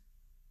everything.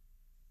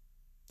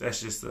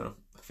 That's just a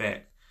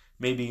fact.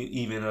 Maybe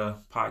even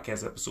a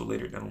podcast episode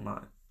later down the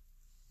line.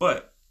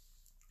 But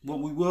what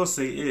we will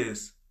say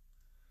is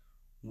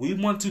we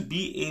want to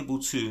be able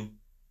to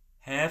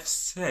have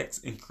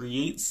sex and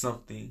create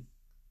something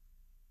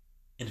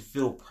and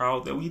feel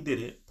proud that we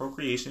did it,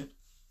 procreation.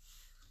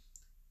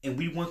 And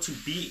we want to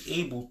be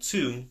able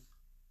to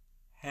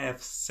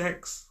have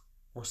sex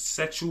or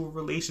sexual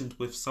relations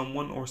with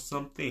someone or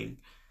something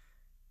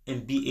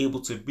and be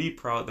able to be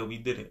proud that we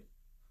did it.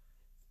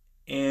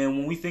 And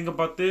when we think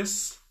about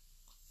this,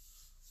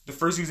 the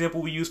first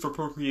example we used for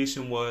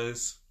procreation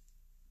was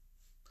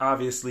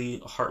obviously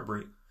a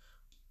heartbreak.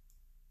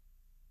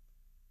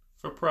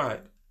 For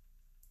pride,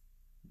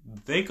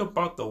 think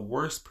about the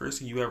worst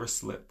person you ever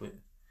slept with.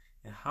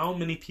 And how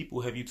many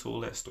people have you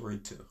told that story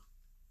to?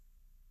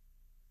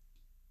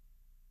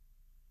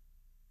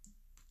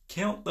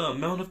 Count the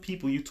amount of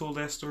people you told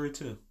that story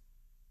to.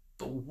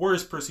 The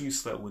worst person you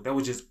slept with. That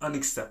was just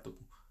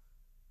unacceptable.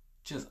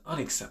 Just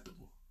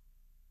unacceptable.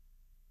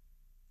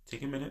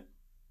 Take a minute.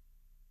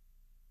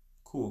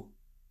 Cool.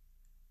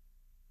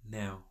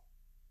 Now,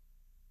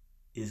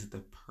 is the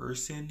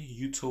person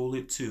you told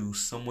it to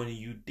someone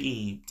you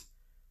deemed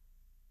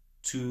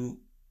to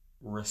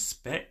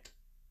respect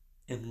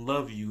and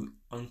love you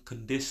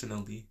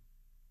unconditionally,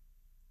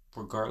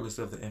 regardless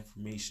of the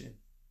information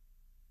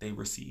they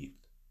received?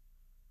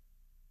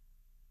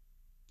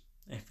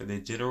 And for the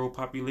general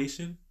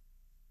population,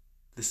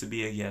 this would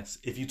be a yes.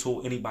 If you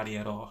told anybody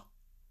at all,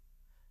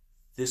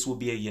 this will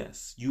be a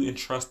yes. You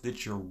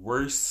entrusted your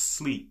worst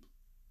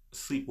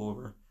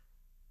sleepover,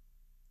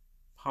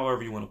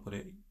 however you want to put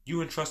it.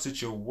 You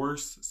entrusted your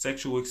worst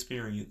sexual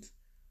experience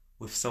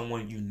with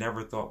someone you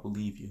never thought would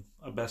leave you.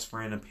 A best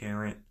friend, a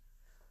parent.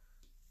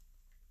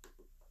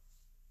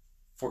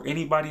 For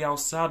anybody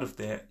outside of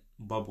that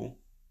bubble,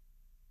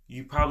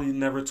 you probably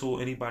never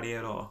told anybody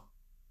at all.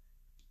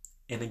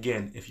 And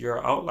again, if you're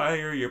an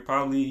outlier, you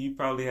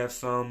probably have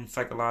some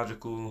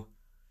psychological,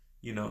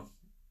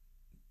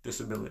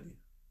 disability.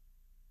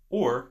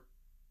 Or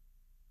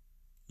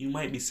you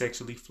might be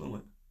sexually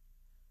fluent,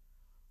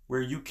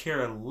 where you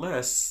care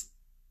less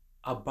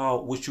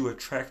about what you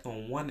attract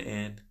on one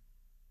end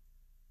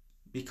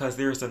because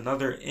there's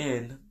another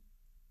end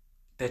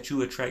that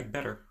you attract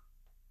better.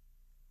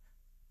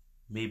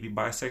 Maybe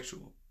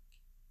bisexual.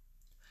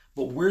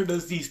 But where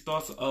does these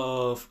thoughts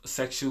of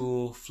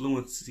sexual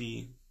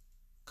fluency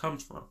come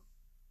from?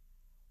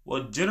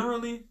 Well,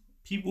 generally,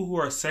 people who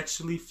are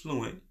sexually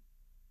fluent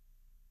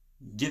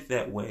get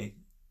that way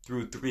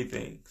through three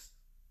things.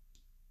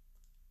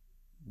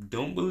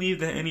 Don't believe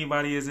that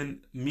anybody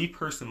me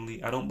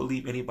personally, I don't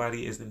believe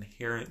anybody is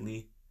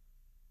inherently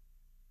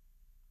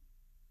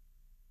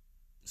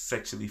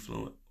sexually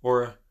fluent.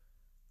 Or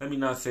let me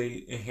not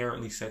say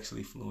inherently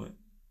sexually fluent.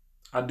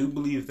 I do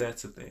believe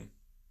that's a thing.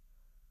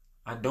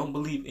 I don't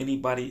believe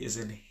anybody is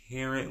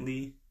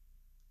inherently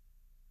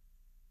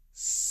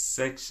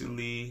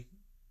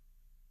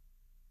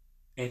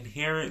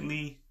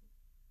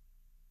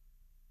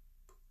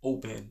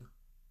open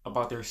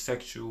about their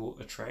sexual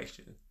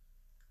attraction.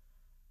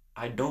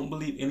 I don't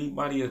believe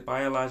anybody is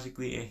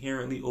biologically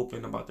inherently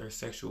open about their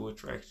sexual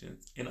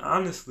attractions. And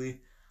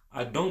honestly,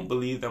 I don't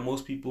believe that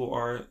most people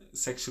are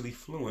sexually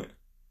fluent.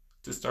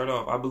 To start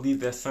off, I believe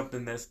that's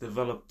something that's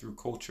developed through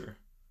culture.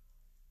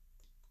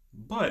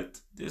 But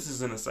this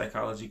isn't a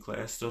psychology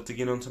class, so to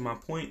get onto my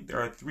point,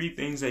 there are three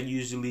things that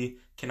usually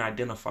can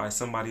identify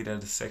somebody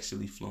that is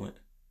sexually fluent.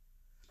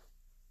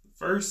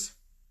 First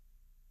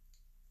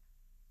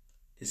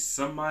is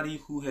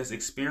somebody who has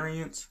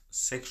experienced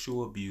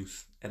sexual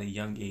abuse at a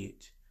young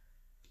age.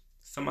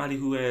 Somebody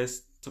who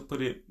has, to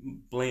put it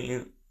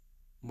blatant,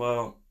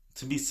 well,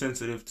 to be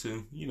sensitive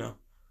to,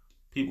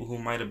 people who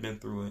might have been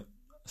through it.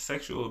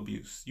 Sexual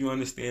abuse. You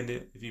understand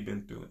it if you've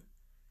been through it.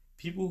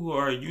 People who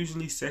are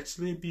usually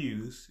sexually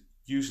abused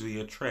usually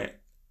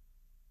attract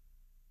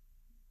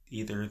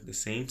either the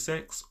same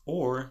sex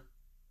or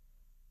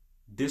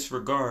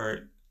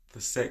disregard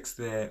the sex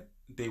that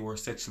they were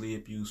sexually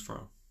abused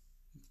from.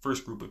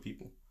 First group of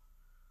people.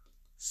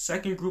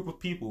 Second group of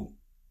people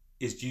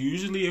is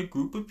usually a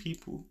group of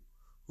people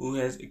who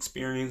has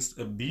experienced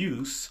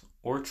abuse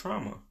or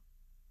trauma.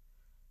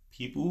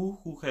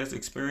 People who has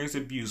experienced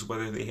abuse,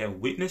 whether they have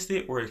witnessed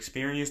it or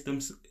experienced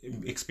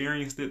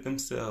it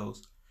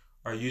themselves,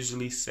 are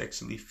usually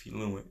sexually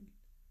fluent.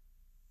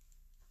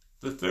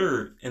 The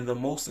third and the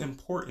most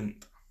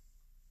important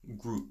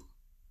group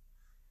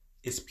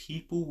is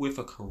people with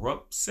a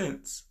corrupt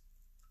sense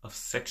of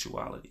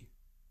sexuality,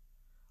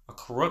 a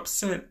corrupt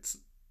sense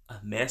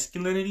of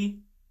masculinity,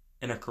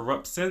 and a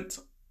corrupt sense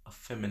of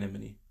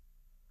femininity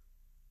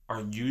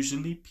are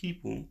usually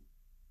people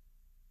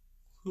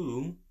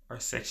who are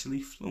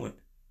sexually fluent.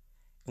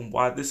 And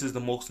why this is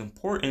the most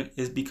important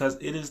is because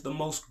it is the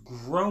most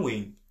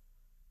growing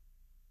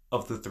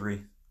of the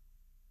three.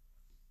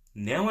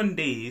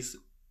 Nowadays,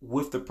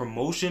 with the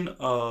promotion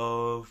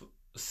of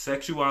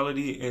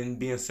sexuality and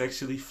being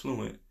sexually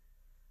fluent,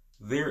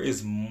 there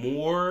is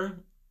more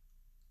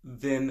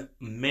than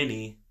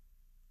many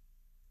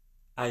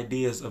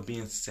ideas of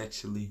being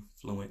sexually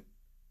fluent.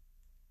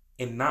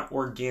 And not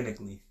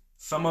organically.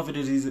 Some of it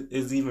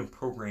is even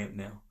programmed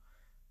now.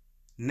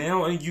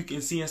 Now you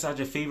can see inside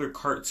your favorite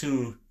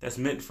cartoon that's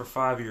meant for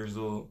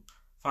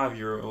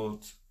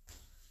 5-year-olds,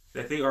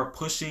 that they are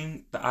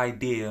pushing the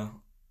idea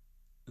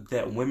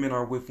that women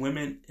are with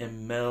women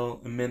and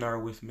men are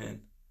with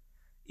men.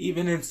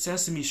 Even in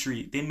Sesame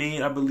Street, they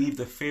made, I believe,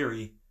 the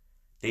fairy,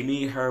 they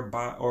made her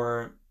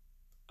or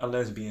a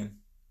lesbian.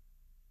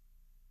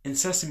 In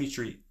Sesame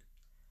Street.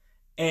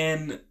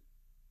 And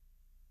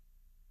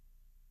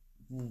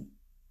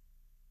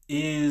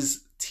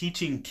is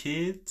teaching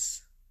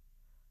kids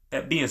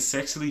that being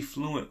sexually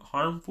fluent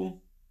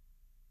harmful?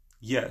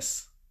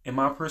 Yes. In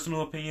my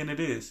personal opinion, it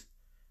is.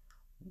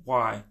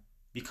 Why?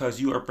 Because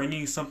you are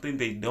bringing something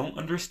they don't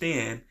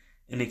understand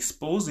and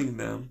exposing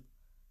them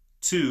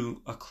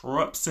to a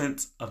corrupt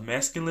sense of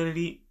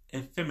masculinity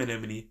and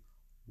femininity,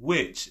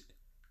 which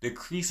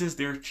decreases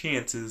their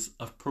chances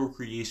of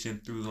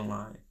procreation through the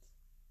line.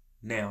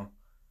 Now,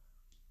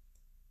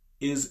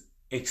 is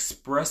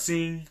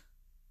expressing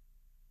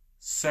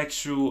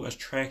sexual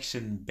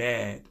attraction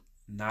bad?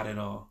 Not at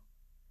all.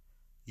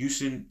 You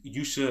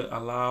should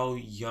allow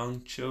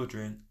young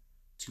children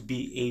to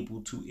be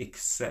able to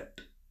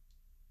accept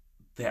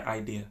that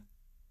idea.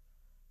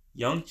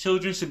 Young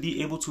children should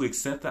be able to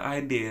accept the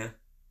idea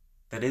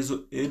that it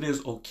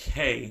is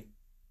okay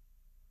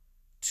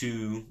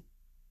to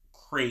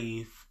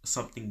crave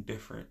something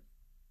different,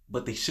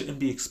 but they shouldn't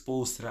be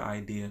exposed to the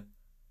idea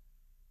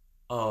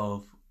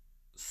of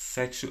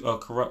a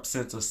corrupt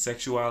sense of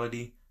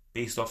sexuality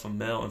based off of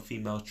male and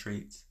female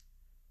traits.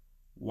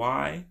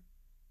 Why?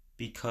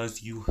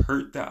 Because you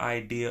hurt the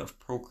idea of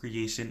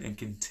procreation and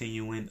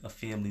continuing a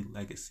family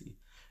legacy.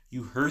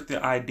 You hurt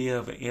the idea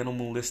of an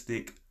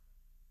animalistic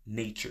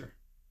nature.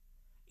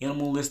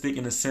 Animalistic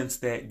in the sense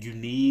that you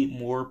need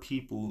more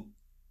people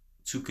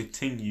to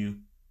continue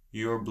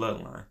your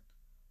bloodline.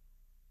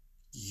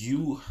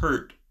 You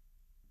hurt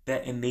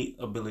that innate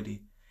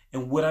ability.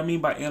 And what I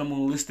mean by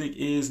animalistic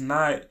is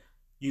not,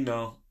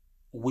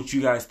 what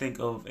you guys think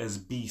of as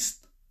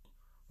beast.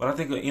 What I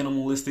think of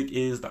animalistic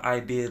is the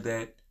idea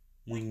that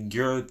when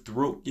your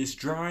throat gets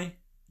dry,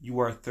 you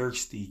are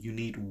thirsty. You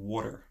need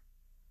water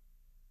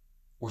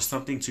or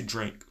something to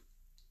drink.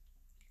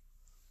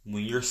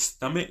 When your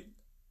stomach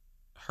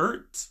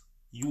hurts,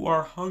 you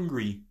are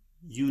hungry.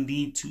 You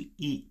need to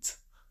eat.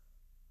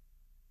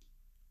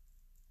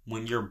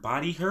 When your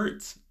body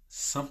hurts,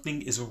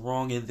 something is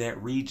wrong in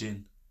that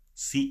region.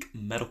 Seek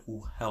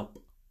medical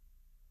help.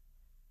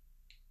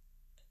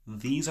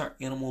 These are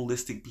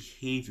animalistic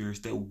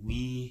behaviors that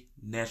we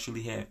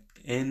naturally have,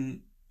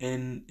 and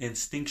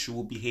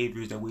instinctual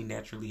behaviors that we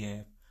naturally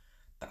have.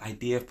 The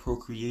idea of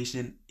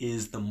procreation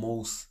is the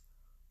most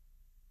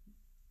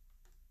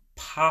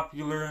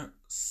popular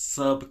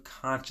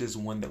subconscious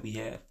one that we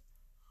have.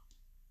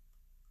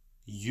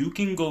 You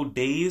can go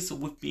days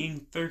with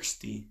being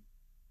thirsty,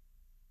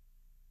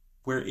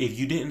 where if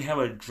you didn't have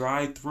a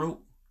dry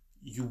throat,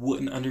 you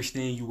wouldn't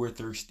understand you were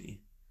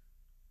thirsty.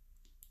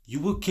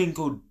 You can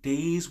go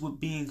days with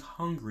being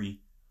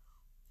hungry,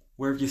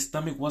 where if your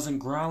stomach wasn't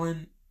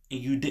growling and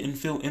you didn't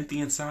feel empty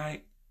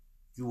inside,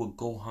 you would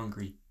go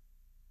hungry.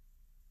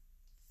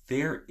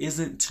 There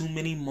isn't too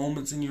many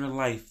moments in your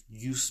life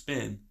you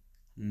spend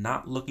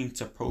not looking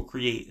to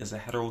procreate as a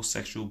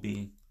heterosexual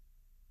being.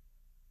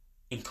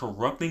 and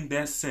corrupting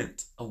that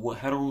sense of what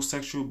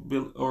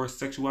heterosexual or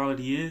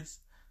sexuality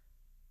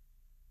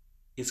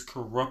is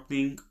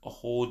corrupting a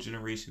whole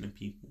generation of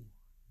people.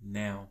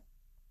 Now,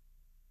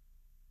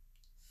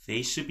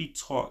 they should be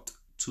taught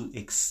to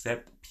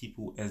accept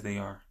people as they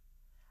are.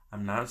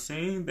 I'm not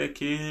saying that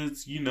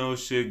kids,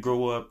 should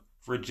grow up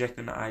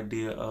rejecting the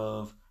idea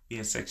of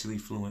being sexually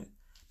fluent,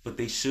 but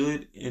they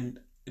should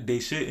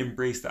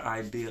embrace the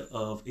idea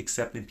of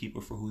accepting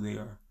people for who they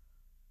are.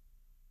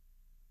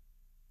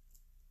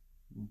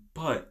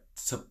 But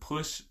to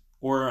push,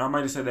 or I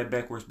might have said that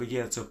backwards, but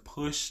yeah, to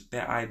push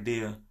that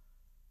idea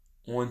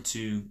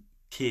onto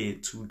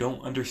kids who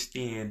don't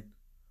understand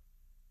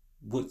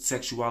what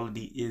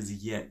sexuality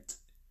is yet,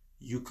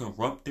 you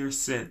corrupt their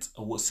sense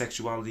of what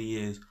sexuality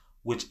is,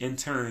 which in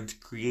turn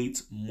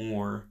creates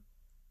more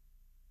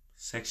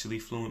sexually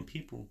fluent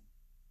people.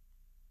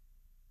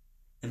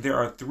 And there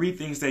are 3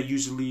 things that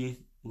usually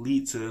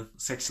lead to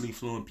sexually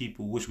fluent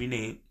people, which we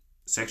name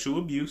sexual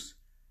abuse,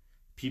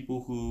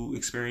 people who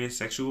experience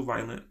sexual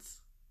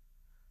violence,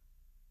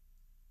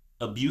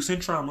 abuse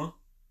and trauma,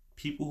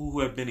 people who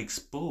have been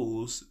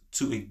exposed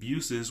to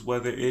abuses,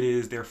 whether it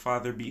is their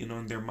father beating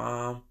on their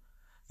mom,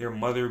 their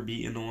mother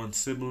beating on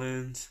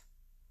siblings,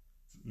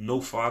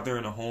 no father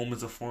in a home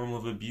is a form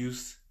of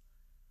abuse,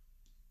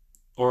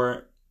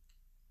 or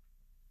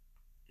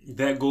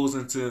that goes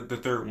into the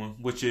 3rd one,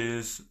 which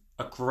is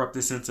a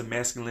corrupted sense of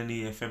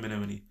masculinity and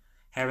femininity.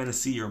 Having to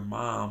see your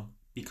mom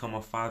become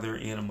a father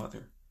and a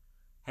mother.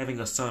 Having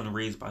a son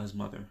raised by his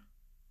mother.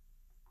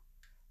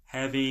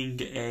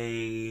 Having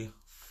a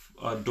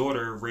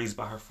daughter raised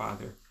by her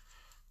father.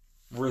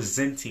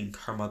 Resenting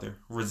her mother.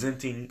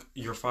 Resenting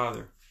your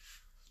father.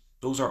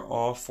 Those are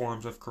all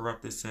forms of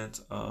corrupted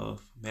sense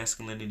of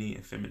masculinity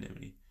and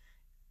femininity.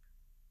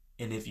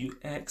 And if you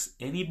ask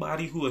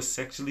anybody who is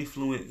sexually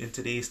fluent in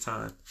today's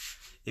time,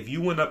 if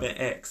you went up and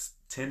asked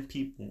 10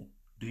 people,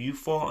 do you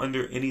fall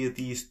under any of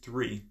these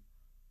 3?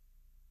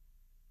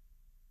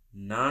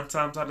 9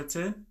 times out of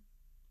 10,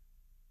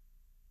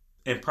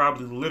 and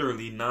probably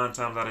literally 9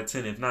 times out of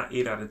 10, if not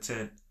 8 out of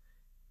 10,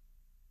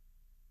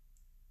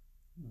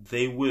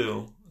 they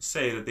will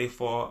say that they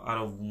fall out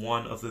of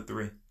one of the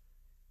 3.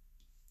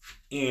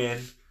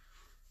 And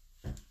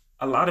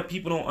a lot of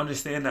people don't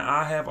understand that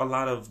I have a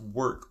lot of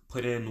work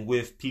put in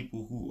with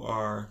people who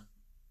are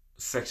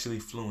sexually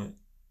fluent.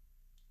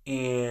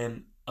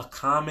 And a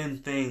common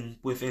thing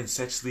within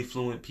sexually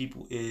fluent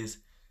people is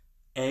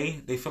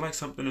A, they feel like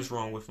something is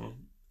wrong with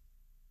them.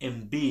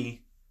 And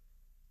B,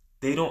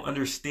 they don't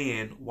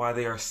understand why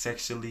they are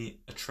sexually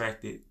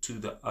attracted to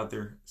the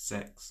other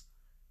sex.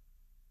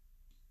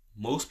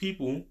 Most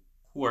people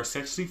who are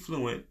sexually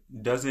fluent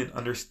doesn't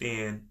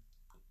understand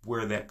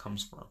where that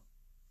comes from.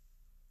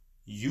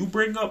 You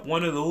bring up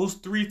one of those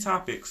 3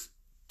 topics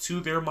to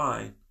their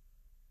mind,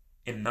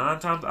 and 9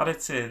 times out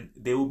of 10,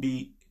 they will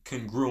be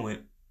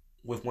congruent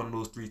with one of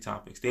those 3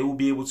 topics. They will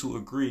be able to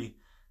agree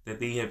that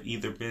they have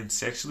either been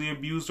sexually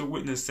abused or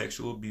witnessed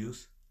sexual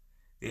abuse.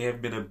 They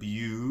have been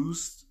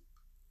abused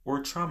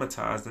or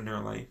traumatized in their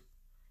life.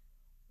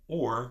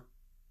 Or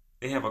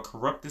they have a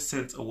corrupted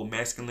sense of what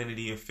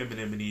masculinity and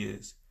femininity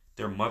is.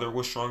 Their mother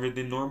was stronger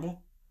than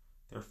normal.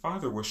 Their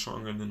father was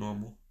stronger than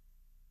normal.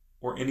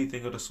 Or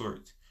anything of the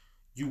sort.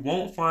 You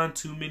won't find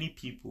too many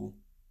people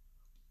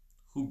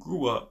who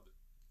grew up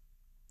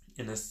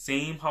in the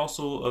same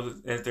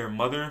household as their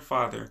mother and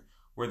father,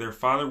 where their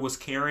father was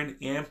caring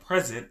and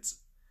present,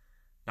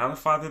 not a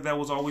father that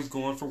was always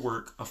going for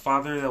work, a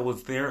father that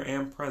was there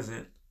and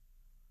present,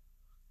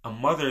 a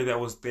mother that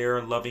was there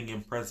loving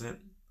and present,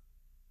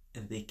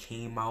 and they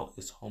came out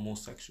as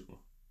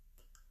homosexual.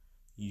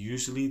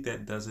 Usually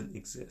that doesn't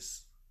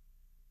exist.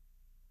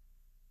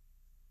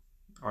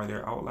 Are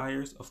there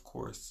outliers? Of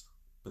course.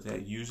 But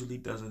that usually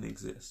doesn't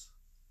exist.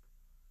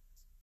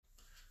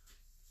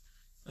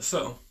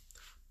 So,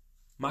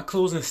 my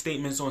closing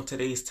statements on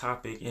today's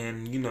topic,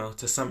 and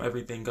to sum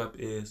everything up,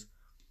 is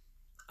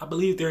I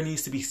believe there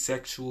needs to be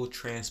sexual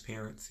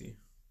transparency.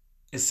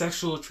 And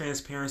sexual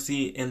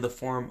transparency in the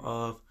form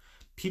of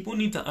people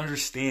need to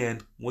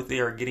understand what they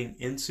are getting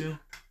into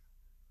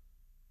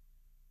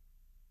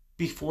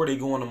before they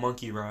go on a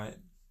monkey ride,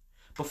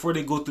 before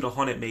they go through the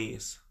haunted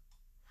maze.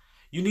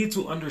 You need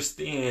to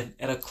understand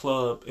at a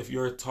club if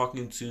you're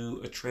talking to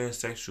a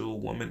transsexual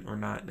woman or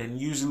not. And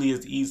usually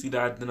it's easy to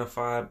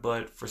identify,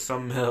 but for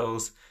some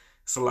males,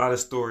 it's a lot of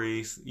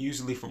stories,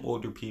 usually from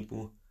older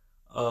people,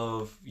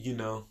 of,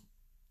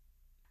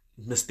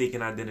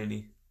 mistaken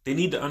identity. They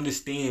need to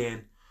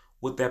understand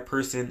what that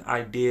person's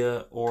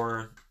idea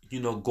or,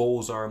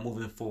 goals are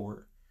moving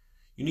forward.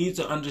 You need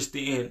to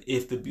understand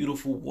if the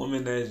beautiful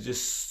woman that is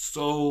just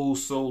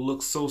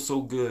looks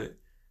so good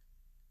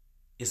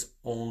is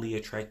only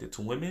attracted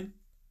to women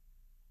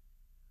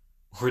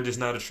or just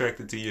not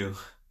attracted to you.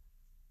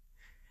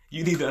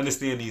 You need to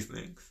understand these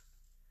things.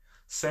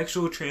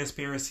 Sexual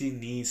transparency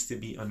needs to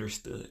be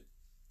understood.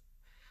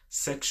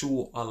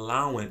 Sexual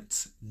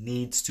allowance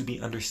needs to be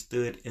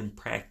understood in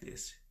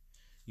practice.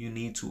 You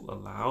need to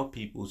allow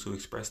people to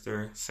express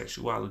their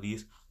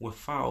sexualities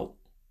without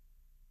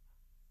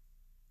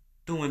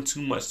doing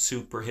too much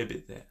to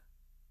prohibit that.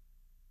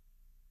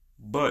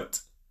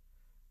 But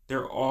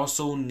there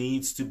also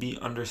needs to be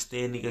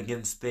understanding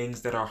against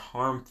things that are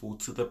harmful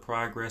to the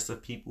progress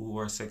of people who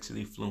are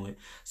sexually fluent.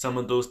 Some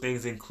of those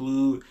things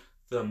include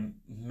the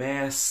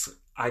mass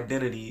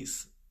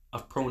identities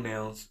of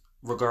pronouns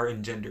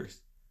regarding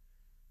genders.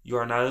 You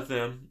are not a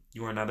them,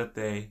 you are not a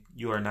they,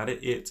 you are not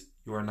a it,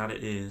 you are not a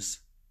is.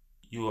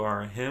 You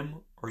are a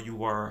him or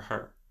you are a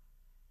her.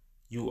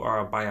 You are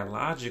a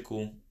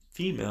biological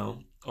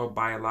female or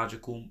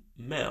biological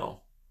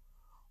male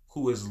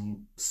who is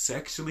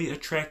sexually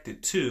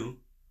attracted to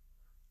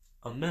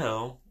a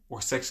male or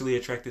sexually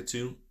attracted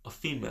to a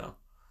female,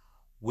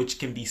 which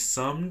can be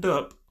summed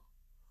up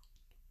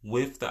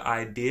with the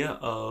idea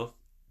of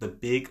the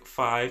big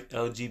five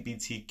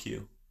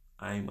LGBTQ.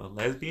 I'm a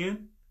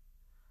lesbian.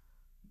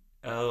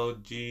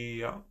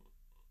 LG,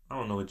 I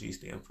don't know what G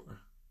stands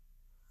for.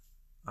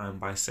 I'm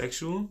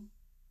bisexual.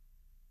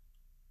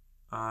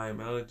 I'm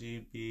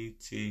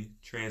LGBT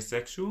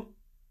transsexual.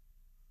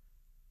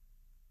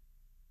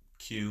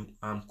 Q,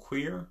 I'm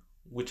queer,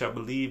 which I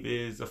believe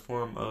is a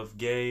form of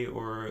gay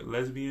or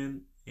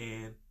lesbian.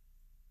 And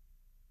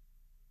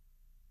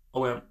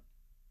I'm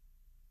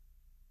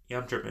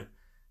tripping.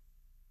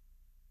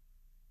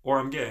 Or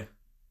I'm gay.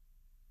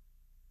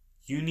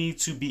 You need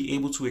to be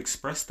able to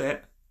express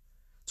that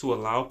to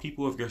allow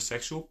people of your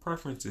sexual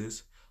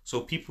preferences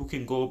so people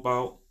can go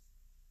about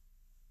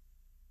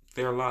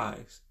their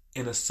lives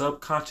in a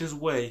subconscious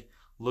way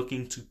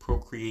looking to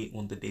procreate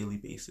on the daily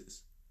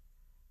basis.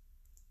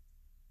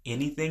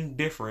 Anything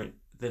different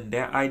than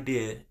that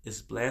idea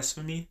is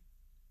blasphemy,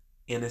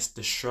 and it's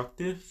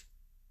destructive,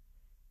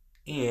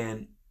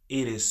 and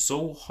it is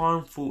so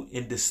harmful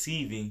and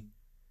deceiving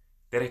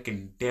that it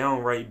can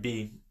downright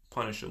be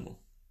punishable.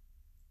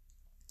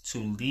 To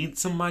lead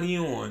somebody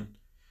on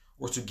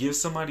or to give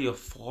somebody a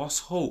false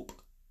hope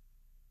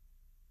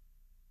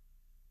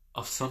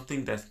of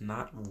something that's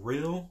not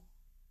real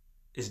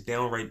is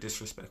downright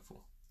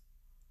disrespectful,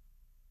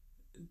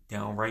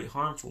 downright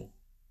harmful,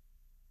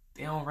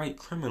 downright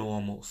criminal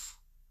almost.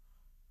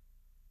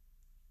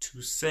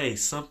 To say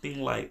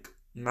something like,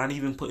 not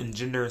even putting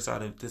gender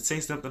inside of it, to say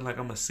something like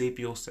I'm a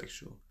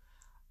sapiosexual,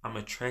 I'm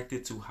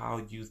attracted to how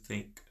you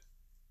think,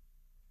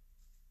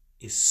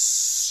 is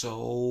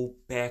so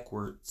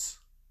backwards.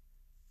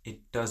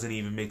 It doesn't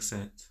even make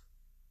sense.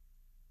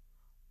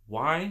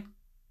 Why?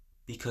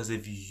 Because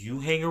if you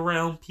hang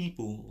around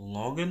people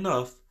long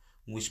enough,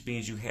 which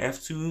means you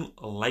have to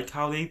like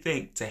how they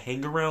think to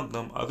hang around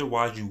them,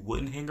 otherwise you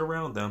wouldn't hang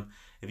around them.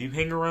 If you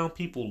hang around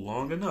people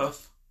long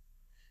enough,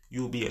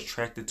 you'll be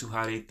attracted to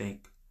how they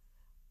think.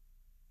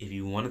 If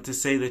you wanted to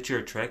say that you're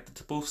attracted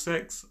to both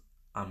sex,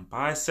 I'm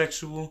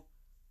bisexual.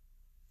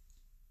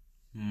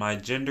 My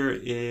gender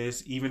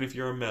is, even if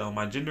you're a male,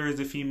 my gender is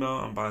a female,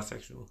 I'm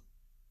bisexual.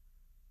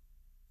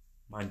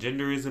 My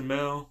gender is a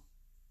male.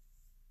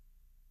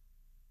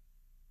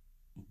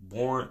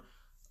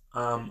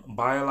 I'm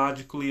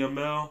biologically a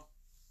male.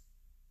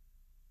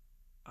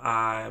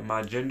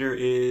 My gender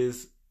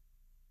is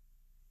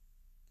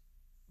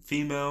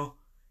female,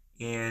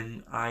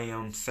 and I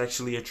am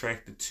sexually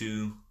attracted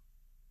to,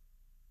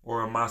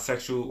 or my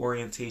sexual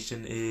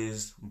orientation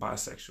is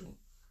bisexual.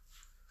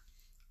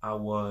 I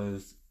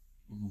was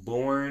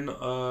born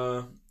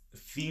a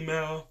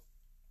female.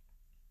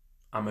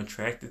 I'm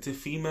attracted to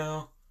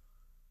female.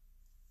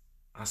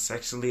 I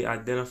sexually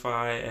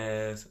identify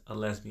as a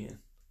lesbian.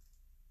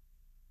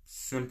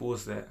 Simple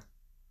as that.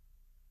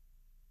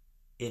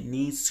 It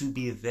needs to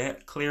be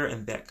that clear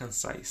and that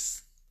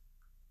concise.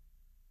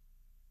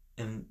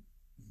 And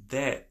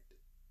that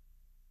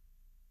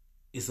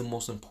is the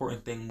most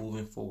important thing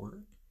moving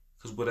forward.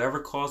 Because whatever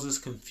causes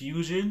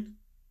confusion,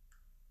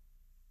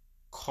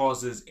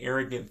 causes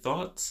arrogant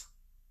thoughts,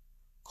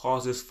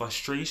 causes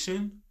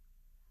frustration,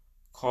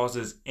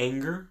 causes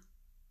anger,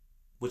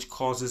 which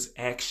causes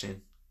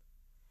action.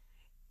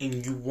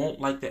 And you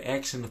won't like the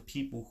action of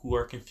people who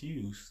are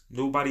confused.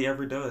 Nobody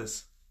ever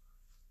does.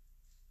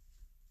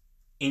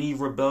 Any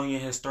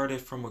rebellion has started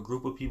from a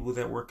group of people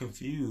that were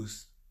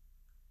confused.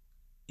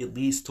 It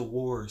leads to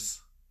wars.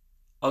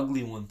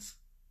 Ugly ones.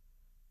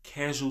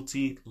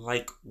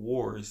 Casualty-like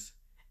wars.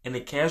 And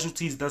the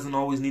casualties doesn't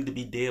always need to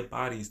be dead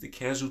bodies. The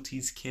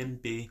casualties can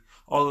be,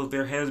 although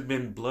there has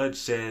been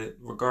bloodshed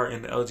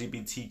regarding the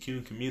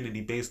LGBTQ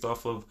community based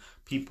off of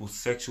people's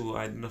sexual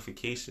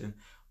identification.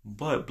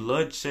 But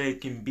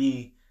bloodshed can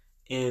be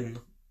in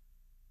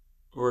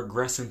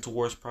regressing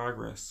towards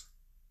progress.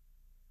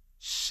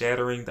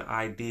 Shattering the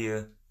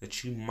idea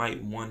that you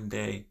might one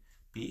day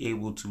be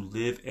able to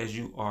live as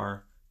you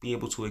are, be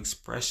able to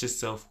express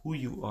yourself who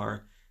you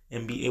are,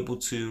 and be able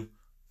to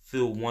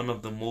feel one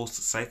of the most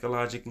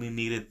psychologically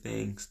needed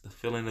things, the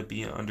feeling of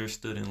being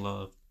understood and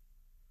loved.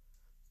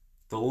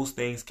 Those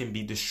things can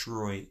be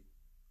destroyed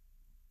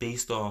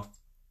based off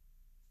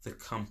the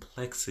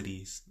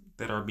complexities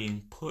that are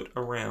being put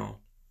around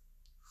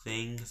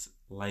things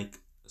like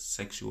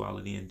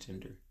sexuality and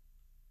gender.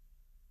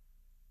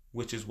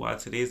 Which is why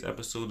today's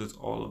episode is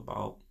all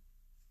about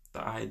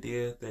the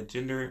idea that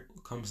gender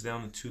comes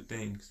down to two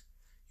things.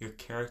 your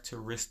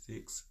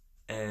characteristics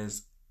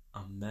as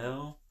a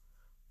male,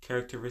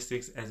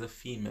 characteristics as a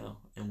female,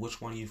 and which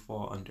one you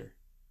fall under.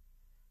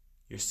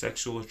 Your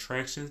sexual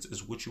attractions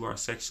is what you are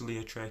sexually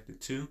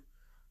attracted to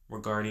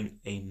regarding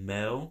a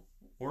male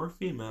or a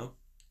female.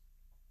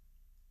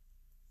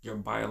 Your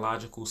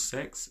biological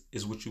sex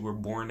is what you were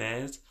born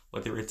as,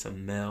 whether it's a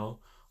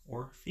male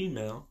or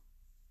female.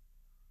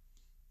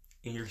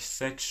 And your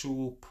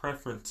sexual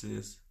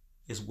preferences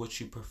is what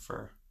you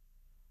prefer,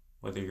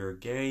 whether you're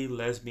gay,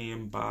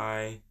 lesbian,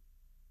 bi,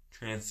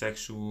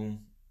 transsexual,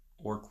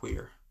 or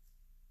queer.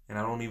 And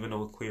I don't even know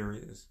what queer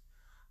is.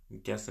 I'm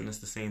guessing it's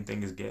the same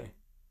thing as gay.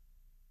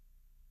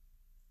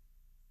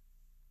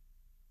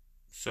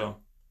 So,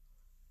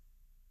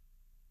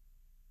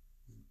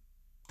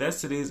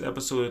 that's today's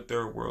episode of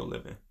Third World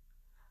Living.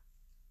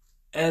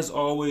 As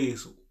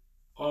always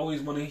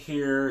want to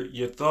hear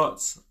your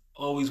thoughts.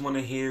 Always want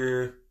to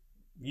hear,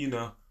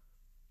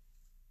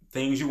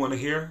 things you want to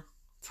hear,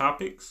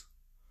 topics,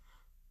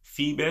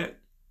 feedback,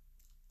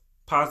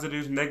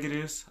 positives,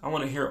 negatives. I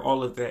want to hear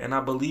all of that. And I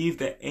believe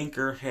that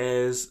Anchor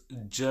has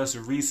just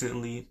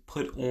recently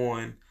put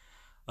on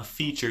a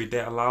feature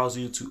that allows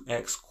you to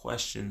ask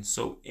questions.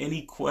 So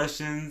any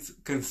questions,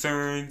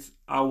 concerns,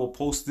 I will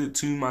post it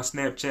to my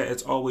Snapchat.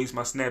 As always,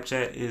 my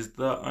Snapchat is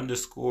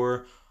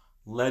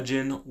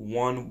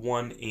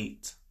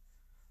 _legend118.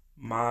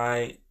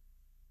 My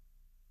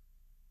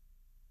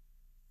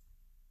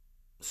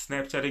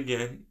Snapchat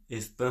again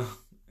is I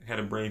had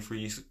a brain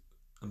freeze,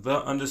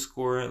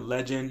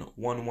 _legend118,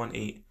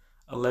 118.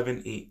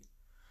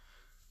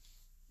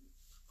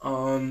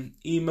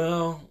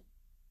 Email.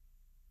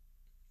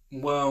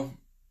 Well,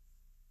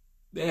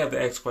 they have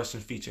the ask question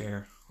feature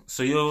here.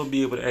 So you'll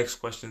be able to ask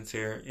questions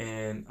here,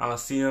 and I'll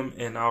see them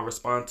and I'll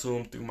respond to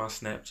them through my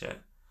Snapchat.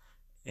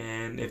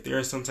 And if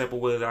there's some type of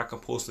way that I can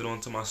post it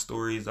onto my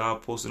stories, I'll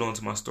post it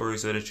onto my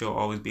stories so that you'll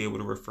always be able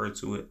to refer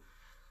to it.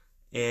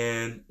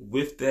 And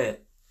with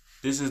that,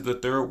 this is the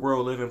Third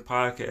World Living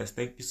Podcast.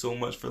 Thank you so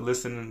much for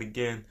listening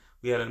again.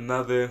 We had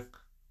another,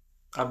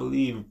 I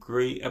believe,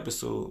 great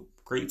episode,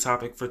 great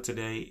topic for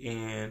today,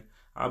 and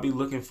I'll be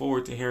looking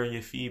forward to hearing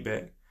your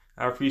feedback.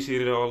 I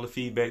appreciated all the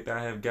feedback that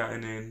I have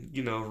gotten in,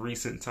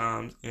 recent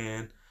times.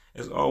 And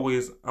as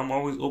always, I'm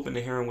always open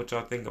to hearing what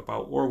y'all think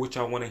about or what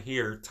y'all want to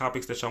hear,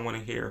 topics that y'all want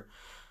to hear.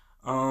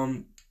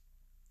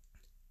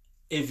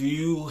 If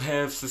you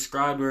have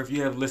subscribed or if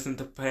you have listened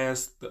to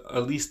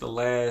at least the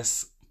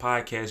last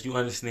podcast, you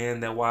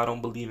understand that Why I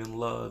Don't Believe in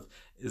Love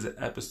is an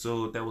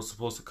episode that was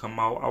supposed to come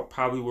out. I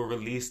probably will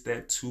release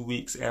that 2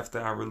 weeks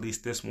after I release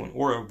this one,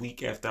 or a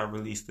week after I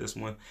release this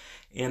one.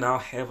 And I'll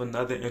have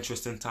another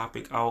interesting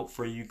topic out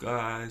for you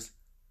guys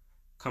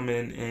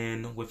coming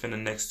in within the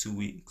next 2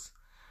 weeks.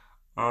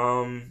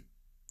 Let's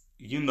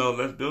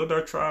build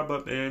our tribe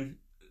up. And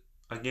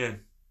again,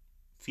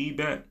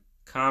 feedback,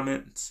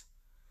 comments,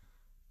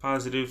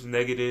 positives,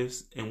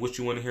 negatives, and what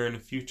you want to hear in the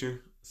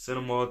future, send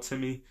them all to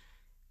me.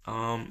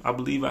 I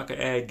believe I could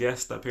add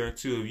guests up here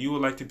too. If you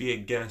would like to be a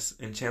guest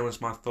and challenge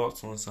my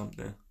thoughts on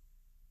something,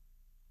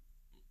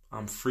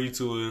 I'm free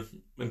to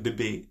a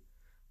debate.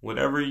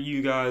 Whatever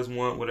you guys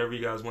want, whatever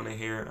you guys want to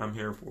hear, I'm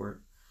here for it.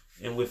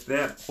 And with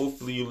that,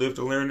 hopefully you lived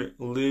a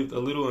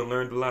little and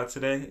learned a lot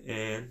today.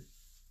 And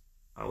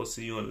I will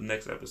see you on the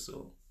next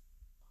episode.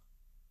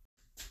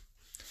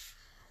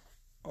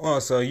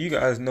 Also, you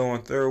guys know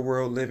on Third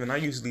World Living, I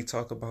usually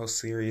talk about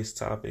serious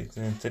topics,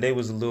 and today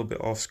was a little bit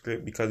off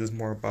script because it's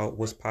more about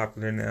what's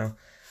popular now.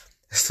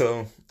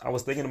 So I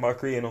was thinking about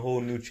creating a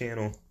whole new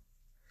channel,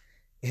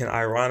 and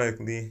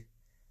ironically,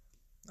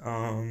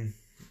 I'm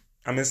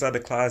inside the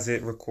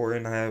closet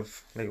recording. I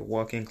have like a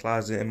walk-in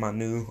closet in my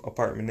new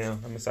apartment now.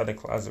 I'm inside the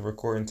closet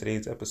recording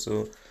today's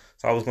episode.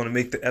 So I was going to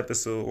make the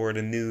episode or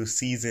the new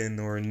season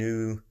or a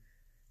new,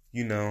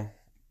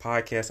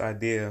 podcast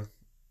idea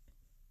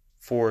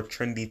for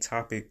trendy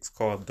topics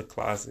called The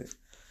Closet.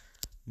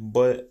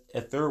 But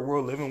at Third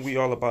World Living, we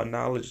all about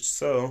knowledge.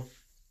 So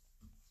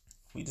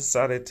we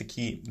decided to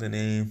keep the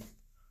name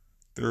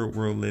Third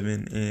World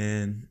Living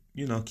and,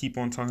 keep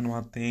on talking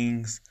about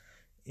things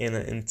in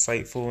an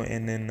insightful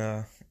and in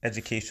an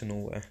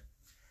educational way.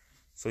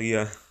 So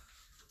yeah,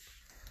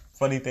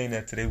 funny thing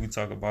that today we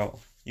talk about,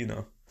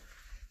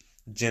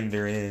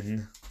 gender,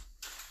 and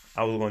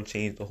I was going to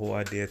change the whole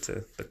idea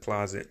to The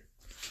Closet.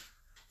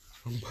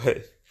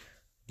 But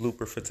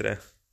blooper for today.